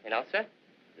 Is there anything else, sir?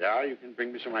 Yeah, you can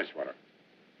bring me some ice water.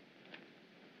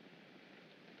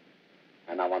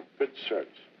 And I want good service.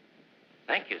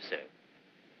 Thank you, sir.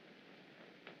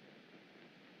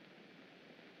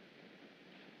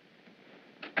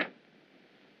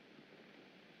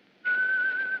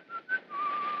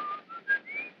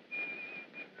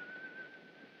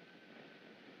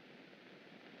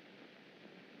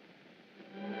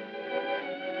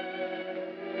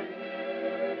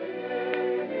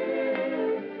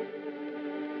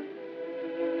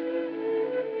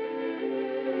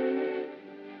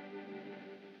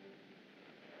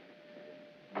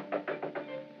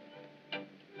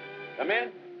 Come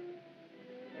in.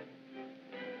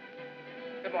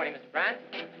 Good morning, Mr. Brandt.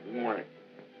 Good morning.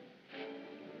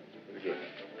 Pretty good.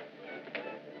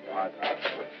 Right,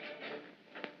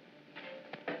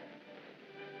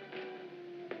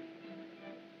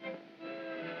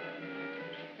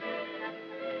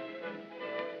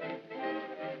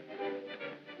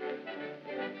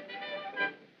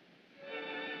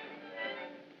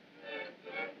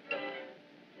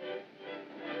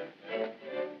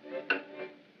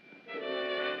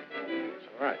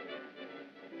 Right.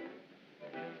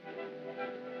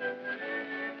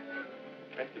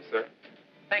 Thank you, sir.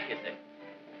 Thank you, sir.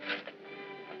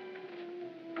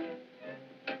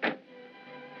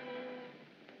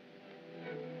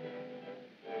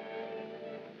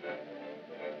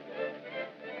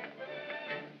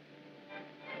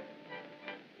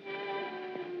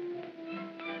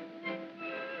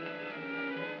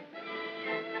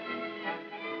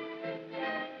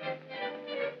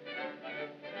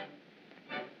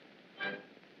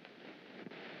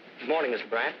 Good morning, Mr.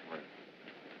 Brandt.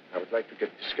 I would like to get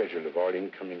the schedule of all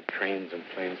incoming trains and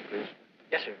planes, please.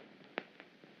 Yes, sir.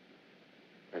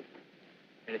 Thank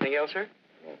you. Anything else, sir?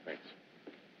 No, thanks.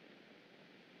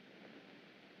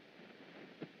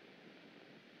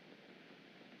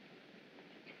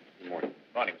 Good morning.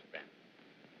 Morning, Mr. Brandt.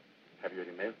 Have you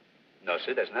any mail?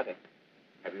 lawsuit. There's nothing.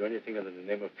 Have you anything under the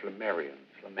name of Flamarion?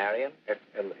 Flamarion?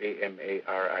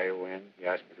 Flamarion. He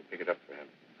asked me to pick it up for him.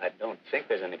 I don't think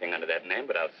there's anything under that name,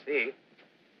 but I'll see.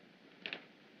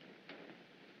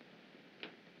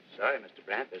 Sorry, Mr.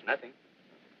 Brandt, there's nothing.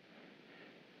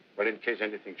 Well, in case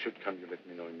anything should come, you let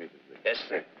me know immediately. Yes,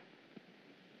 sir.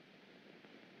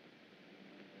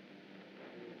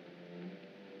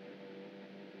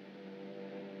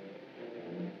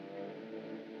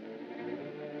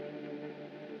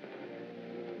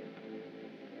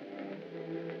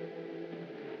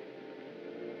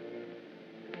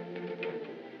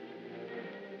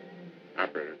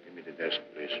 Operator, give me the desk,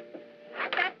 please.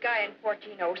 That guy in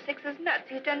 1406 is nuts.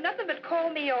 He's done nothing but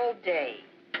call me all day.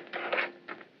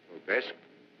 Oh, desk?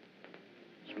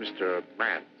 It's Mr.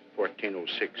 Brandt,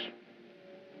 1406.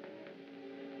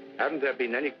 Haven't there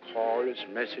been any calls,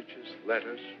 messages,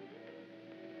 letters?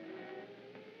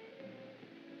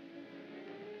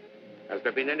 Has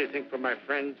there been anything from my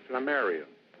friend Flamarion?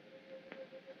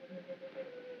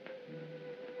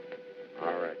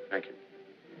 All right, thank you.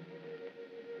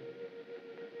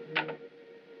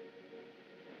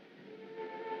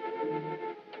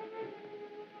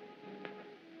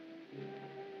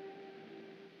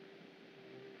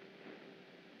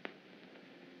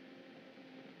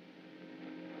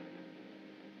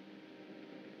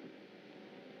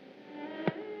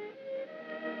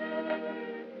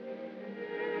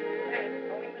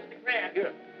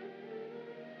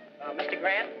 Mr.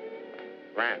 Grant?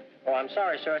 Grant? Oh, I'm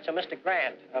sorry, sir. It's a Mr.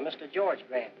 Grant. Mr. George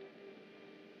Grant.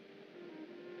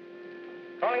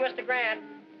 Calling Mr. Grant.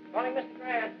 Calling Mr.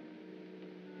 Grant.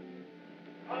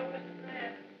 Calling Mr.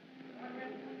 Grant. Calling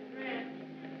Mr. Grant.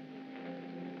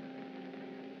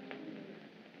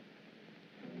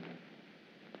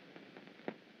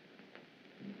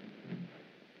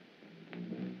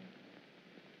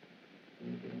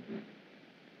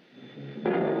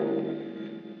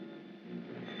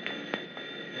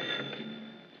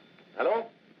 Hello?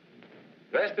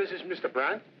 Yes, this is Mr.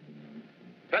 Brandt.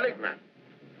 Telegram.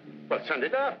 Well, send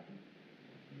it up.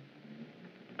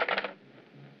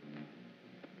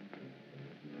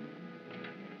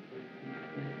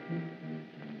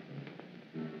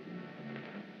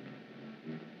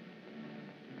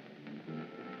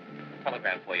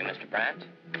 Telegram for you, Mr. Brandt.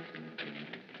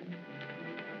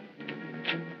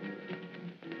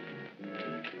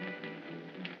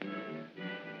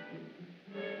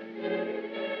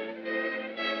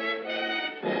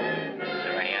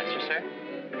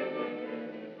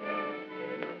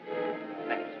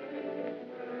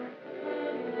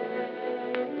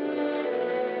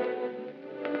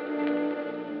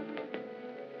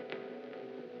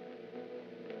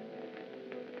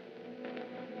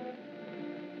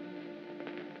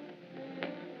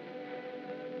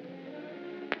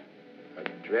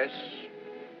 Address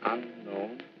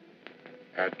unknown.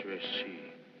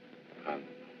 Addressee unknown.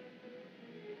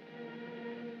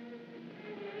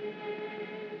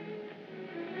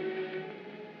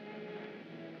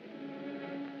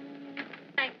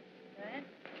 Thanks, Grant.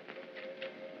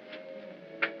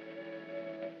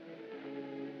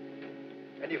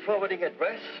 Any forwarding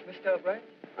address, Mr. Brandt?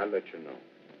 I'll let you know.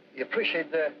 We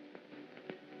appreciate that.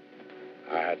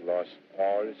 I had lost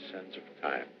all sense of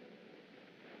time.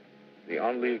 The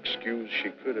only excuse she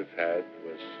could have had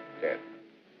was death.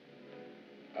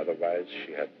 Otherwise,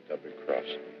 she had double-crossed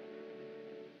me.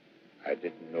 I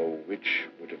didn't know which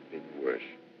would have been worse.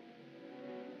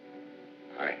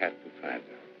 I had to find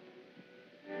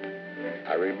her.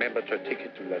 I remembered her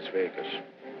ticket to Las Vegas.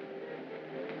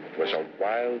 It was a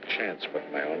wild chance, but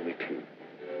my only clue.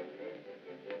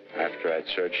 After I'd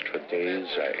searched for days,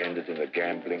 I ended in a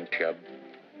gambling club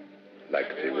like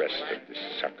the rest of the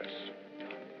suckers.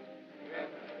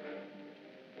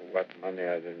 What money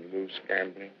I didn't lose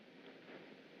gambling,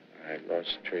 I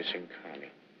lost tracing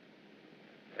Connie.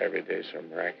 Every day some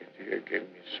racketeer gave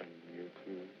me some new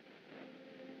clue.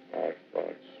 All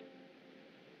false.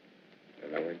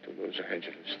 Then I went to Los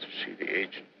Angeles to see the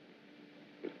agent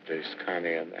who placed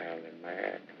Connie and Al in my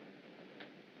act.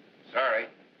 Sorry.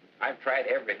 I've tried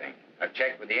everything. I've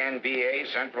checked with the NVA,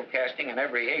 Central Casting, and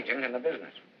every agent in the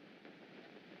business.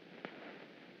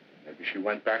 Maybe she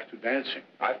went back to dancing.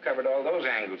 I've covered all those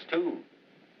angles, too.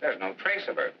 There's no trace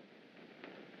of her.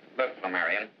 Look,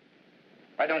 Flamarion,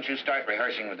 why don't you start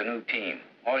rehearsing with the new team?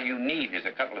 All you need is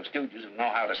a couple of stooges who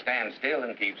know how to stand still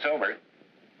and keep sober.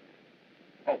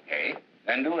 Okay,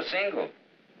 then do a single.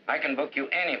 I can book you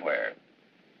anywhere.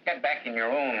 Get back in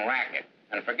your own racket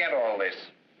and forget all this.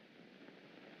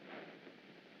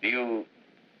 Do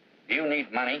you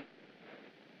need money?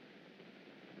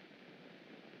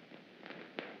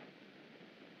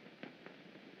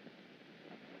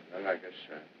 Well, I guess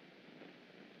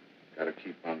gotta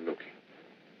keep on looking.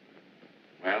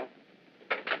 Well,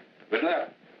 good luck.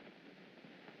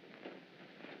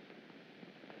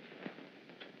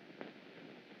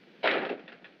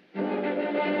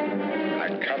 I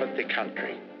covered the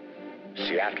country.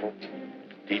 Seattle,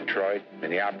 Detroit,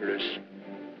 Minneapolis,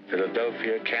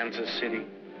 Philadelphia, Kansas City,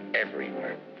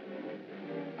 everywhere.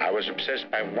 I was obsessed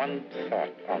by one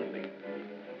thought only.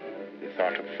 The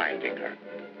thought of finding her.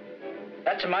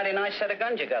 That's a mighty nice set of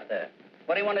guns you got there.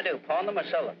 What do you want to do, pawn them or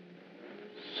sell them?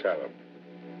 Sell them.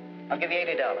 I'll give you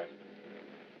 $80.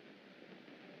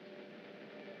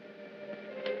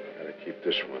 Gotta keep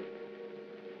this one.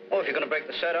 Oh, if you're going to break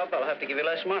the set up, I'll have to give you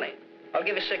less money. I'll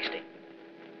give you 60.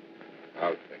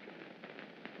 I'll take it.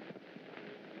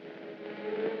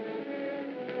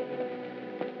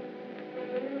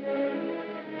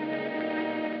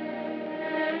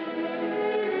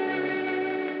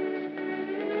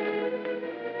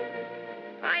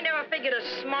 I never figured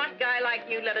a smart guy like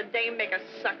you let a dame make a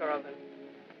sucker of him.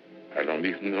 I don't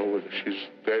even know whether she's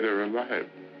dead or alive.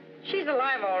 She's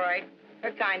alive, all right.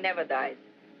 Her kind never dies.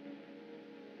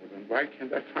 Well, then why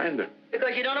can't I find her?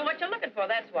 Because you don't know what you're looking for,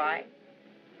 that's why.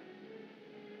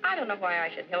 I don't know why I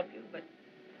should help you, but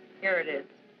here it is.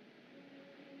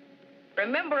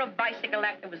 Remember a bicycle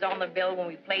act that was on the bill when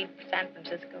we played San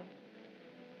Francisco?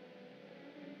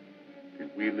 The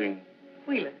Wheeling.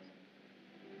 Wheelers.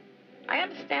 I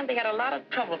understand they had a lot of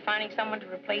trouble finding someone to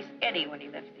replace Eddie when he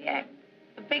left the act.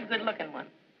 The big, good-looking one.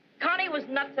 Connie was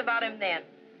nuts about him then.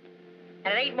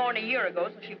 And it ain't more than a year ago,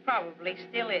 so she probably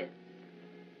still is.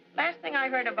 Last thing I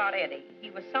heard about Eddie, he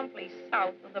was someplace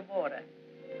south of the border.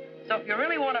 So if you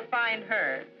really want to find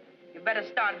her, you better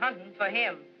start hunting for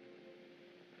him.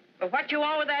 But what you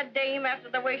want with that dame after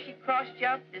the way she crossed you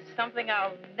up is something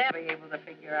I'll never be able to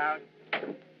figure out.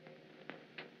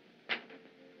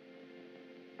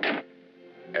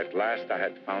 At last, I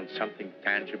had found something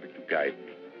tangible to guide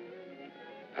me.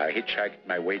 I hitchhiked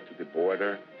my way to the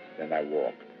border, then I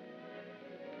walked.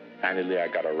 Finally, I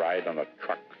got a ride on a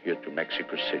truck here to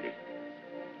Mexico City.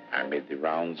 I made the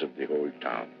rounds of the whole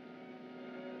town.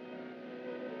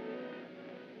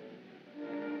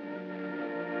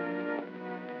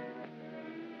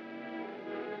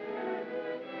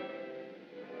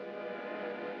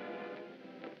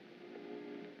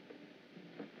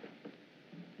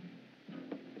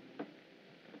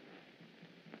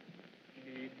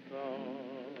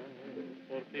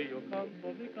 Por ti yo canto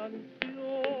mi canción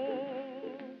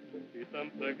y te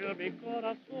entregué mi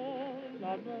corazón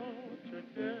la noche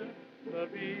que me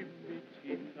vi mi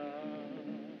chica.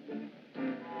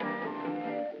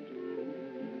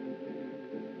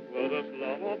 Tú eres la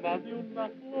aroma de una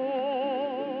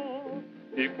flor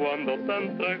y cuando te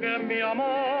entregué mi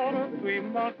amor tu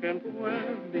imagen fue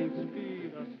mi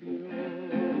inspiración.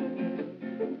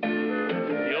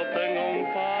 Yo tengo un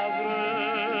padre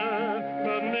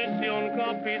en misión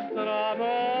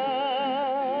capistrano,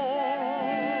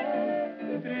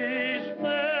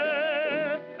 triste,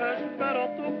 espero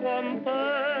tu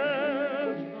contestación.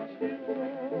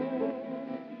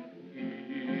 Y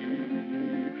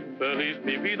feliz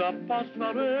mi vida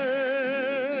pasaré,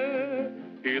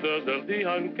 y desde el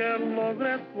día en que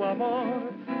logré tu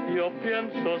amor, yo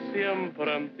pienso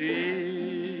siempre en ti.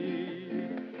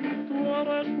 Tú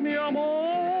eres mi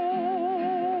amor.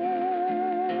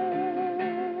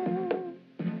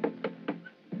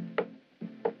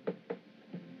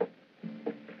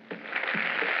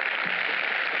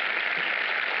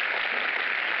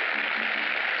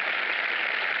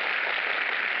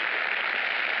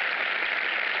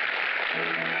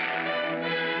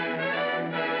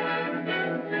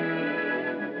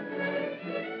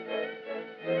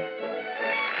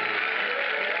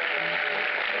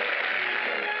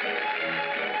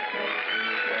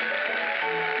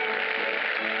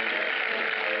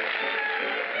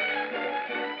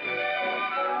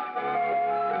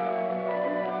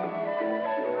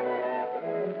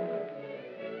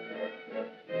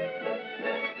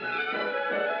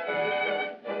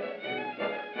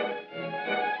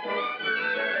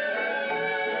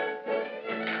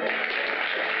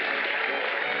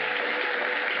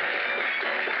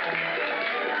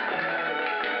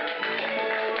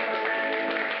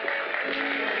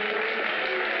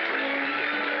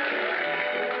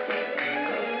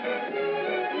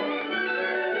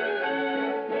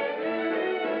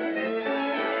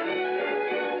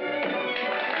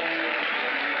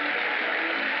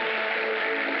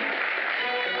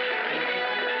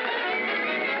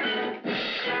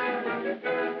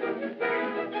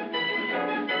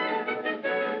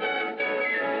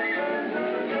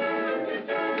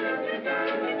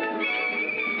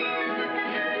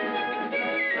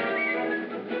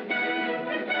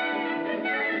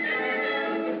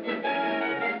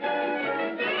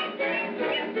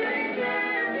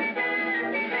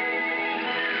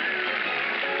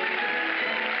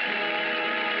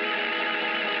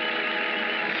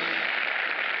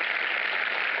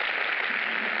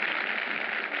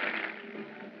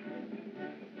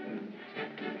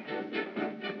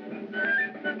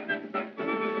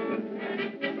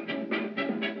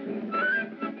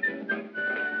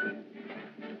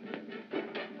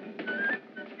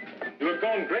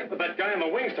 going great with that guy in the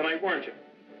wings tonight, weren't you?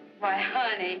 Why,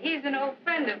 honey, he's an old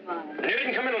friend of mine. And you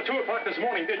didn't come in till 2 o'clock this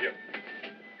morning, did you?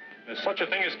 There's such a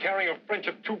thing as carrying a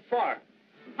friendship too far.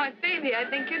 Why, baby, I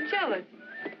think you're jealous.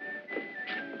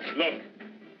 Look,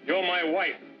 you're my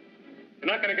wife.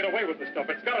 You're not going to get away with this stuff.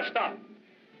 It's got to stop.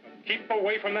 Keep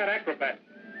away from that acrobat.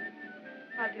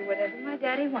 I'll do whatever my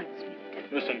daddy wants me to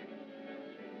do. Listen,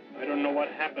 I don't know what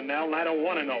happened now, and I don't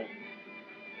want to know.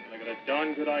 I got a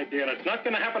darn good idea, and it's not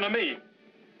going to happen to me.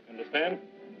 Understand?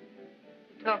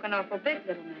 Talking awful big,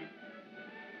 little man.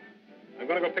 I'm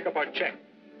going to go pick up our check.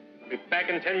 I'll be back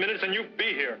in 10 minutes, and you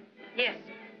be here. Yes.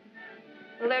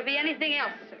 Will there be anything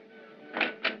else, sir?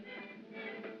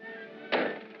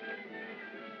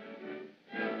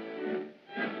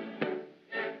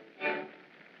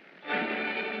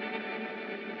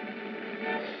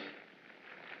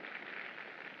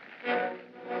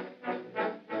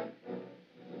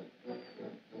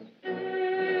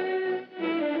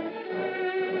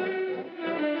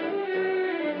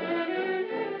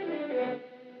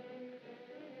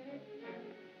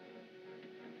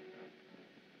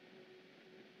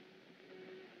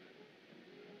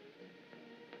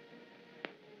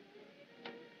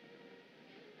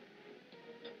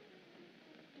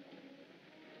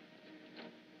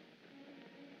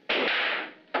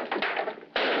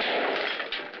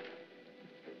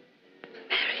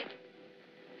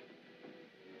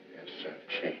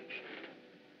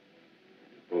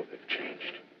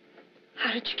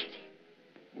 How did you get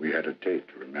here? We had a date,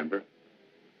 remember?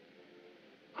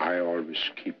 I always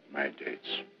keep my dates.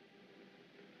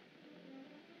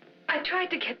 I tried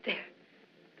to get there.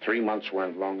 3 months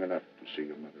weren't long enough to see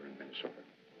your mother in Minnesota.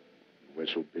 You were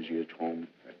so busy at home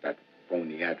at that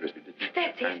phony address you didn't...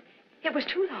 That's it. It was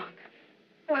too long.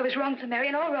 Oh, I was wrong,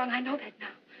 Flamarion, all wrong. I know that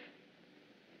now.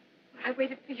 I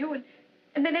waited for you,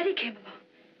 and then Eddie came along.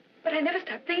 But I never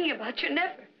stopped thinking about you,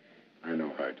 never. I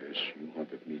know how it is. You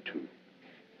haunted me, too.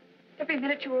 Every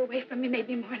minute you were away from me made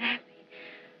me more unhappy.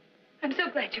 I'm so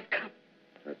glad you've come.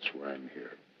 That's why I'm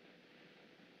here.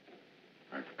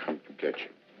 I've come to get you.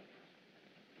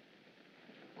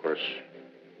 Of course,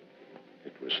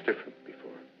 it was different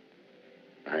before.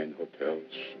 9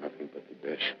 hotels, nothing but the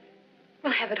best.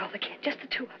 We'll have it all again, just the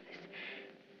two of us.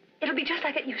 It'll be just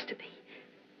like it used to be.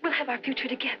 We'll have our future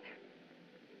together.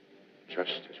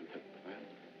 Just as we had planned?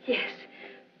 Yes.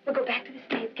 We'll go back to the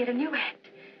States, get a new act.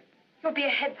 You'll be a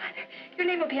headliner. Your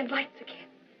name will be in lights again.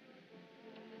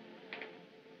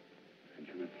 And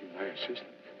you will be my assistant?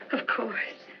 Of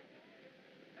course.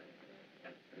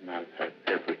 And I'll have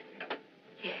everything.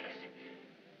 Yes.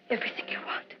 Everything you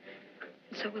want.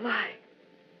 And so will I.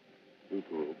 You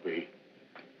go away.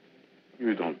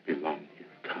 You don't belong here,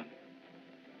 Connie.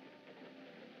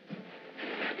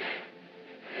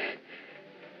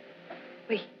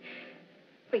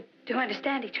 We do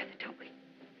understand each other, don't we?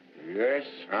 Yes,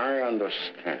 I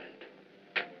understand.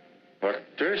 But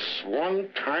this one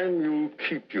time you'll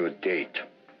keep your date.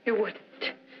 You wouldn't.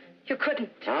 You couldn't.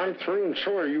 I'm through, and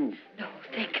so are you. No,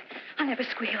 think. I'll never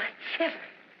squeal. Ever.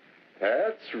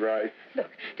 That's right. Look,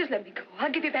 just let me go.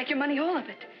 I'll give you back your money, all of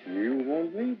it. You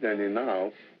won't need any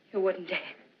now. You wouldn't dare.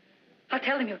 I'll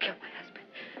tell him you'll kill my husband.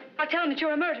 I'll tell him that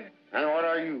you're a murderer. And what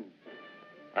are you?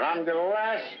 And I'm the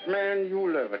last man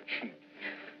you'll ever cheat.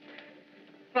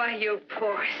 Why, you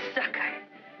poor sucker.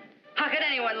 How could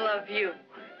anyone love you?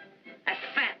 That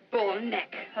fat bull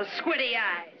neck, those squinty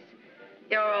eyes.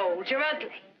 You're old, you're ugly.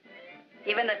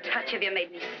 Even the touch of you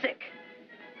made me sick.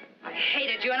 I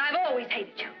hated you, and I've always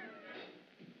hated you.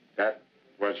 That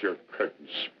was your curtain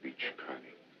speech,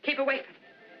 Connie. Keep away from me.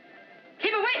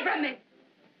 Keep away from me!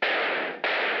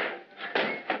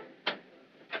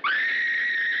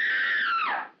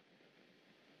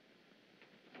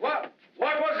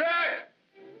 What was that?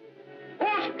 Who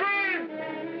screamed?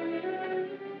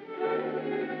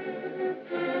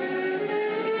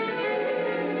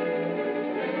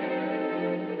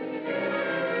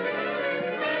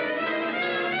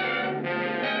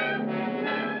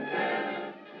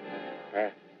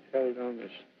 I held on as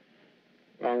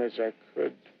long as I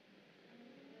could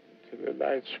until the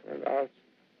lights went out.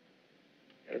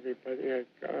 Everybody had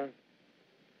gone.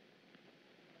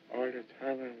 All the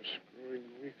time I was growing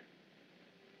weak.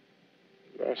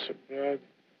 Loss of blood.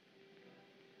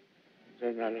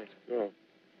 Then I let go.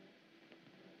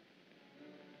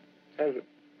 Tell them.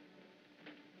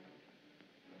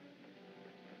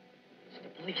 It's the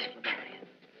police, Flamarion.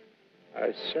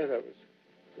 I said I was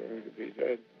going to be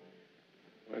dead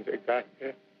when they got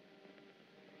me.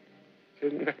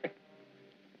 Didn't I?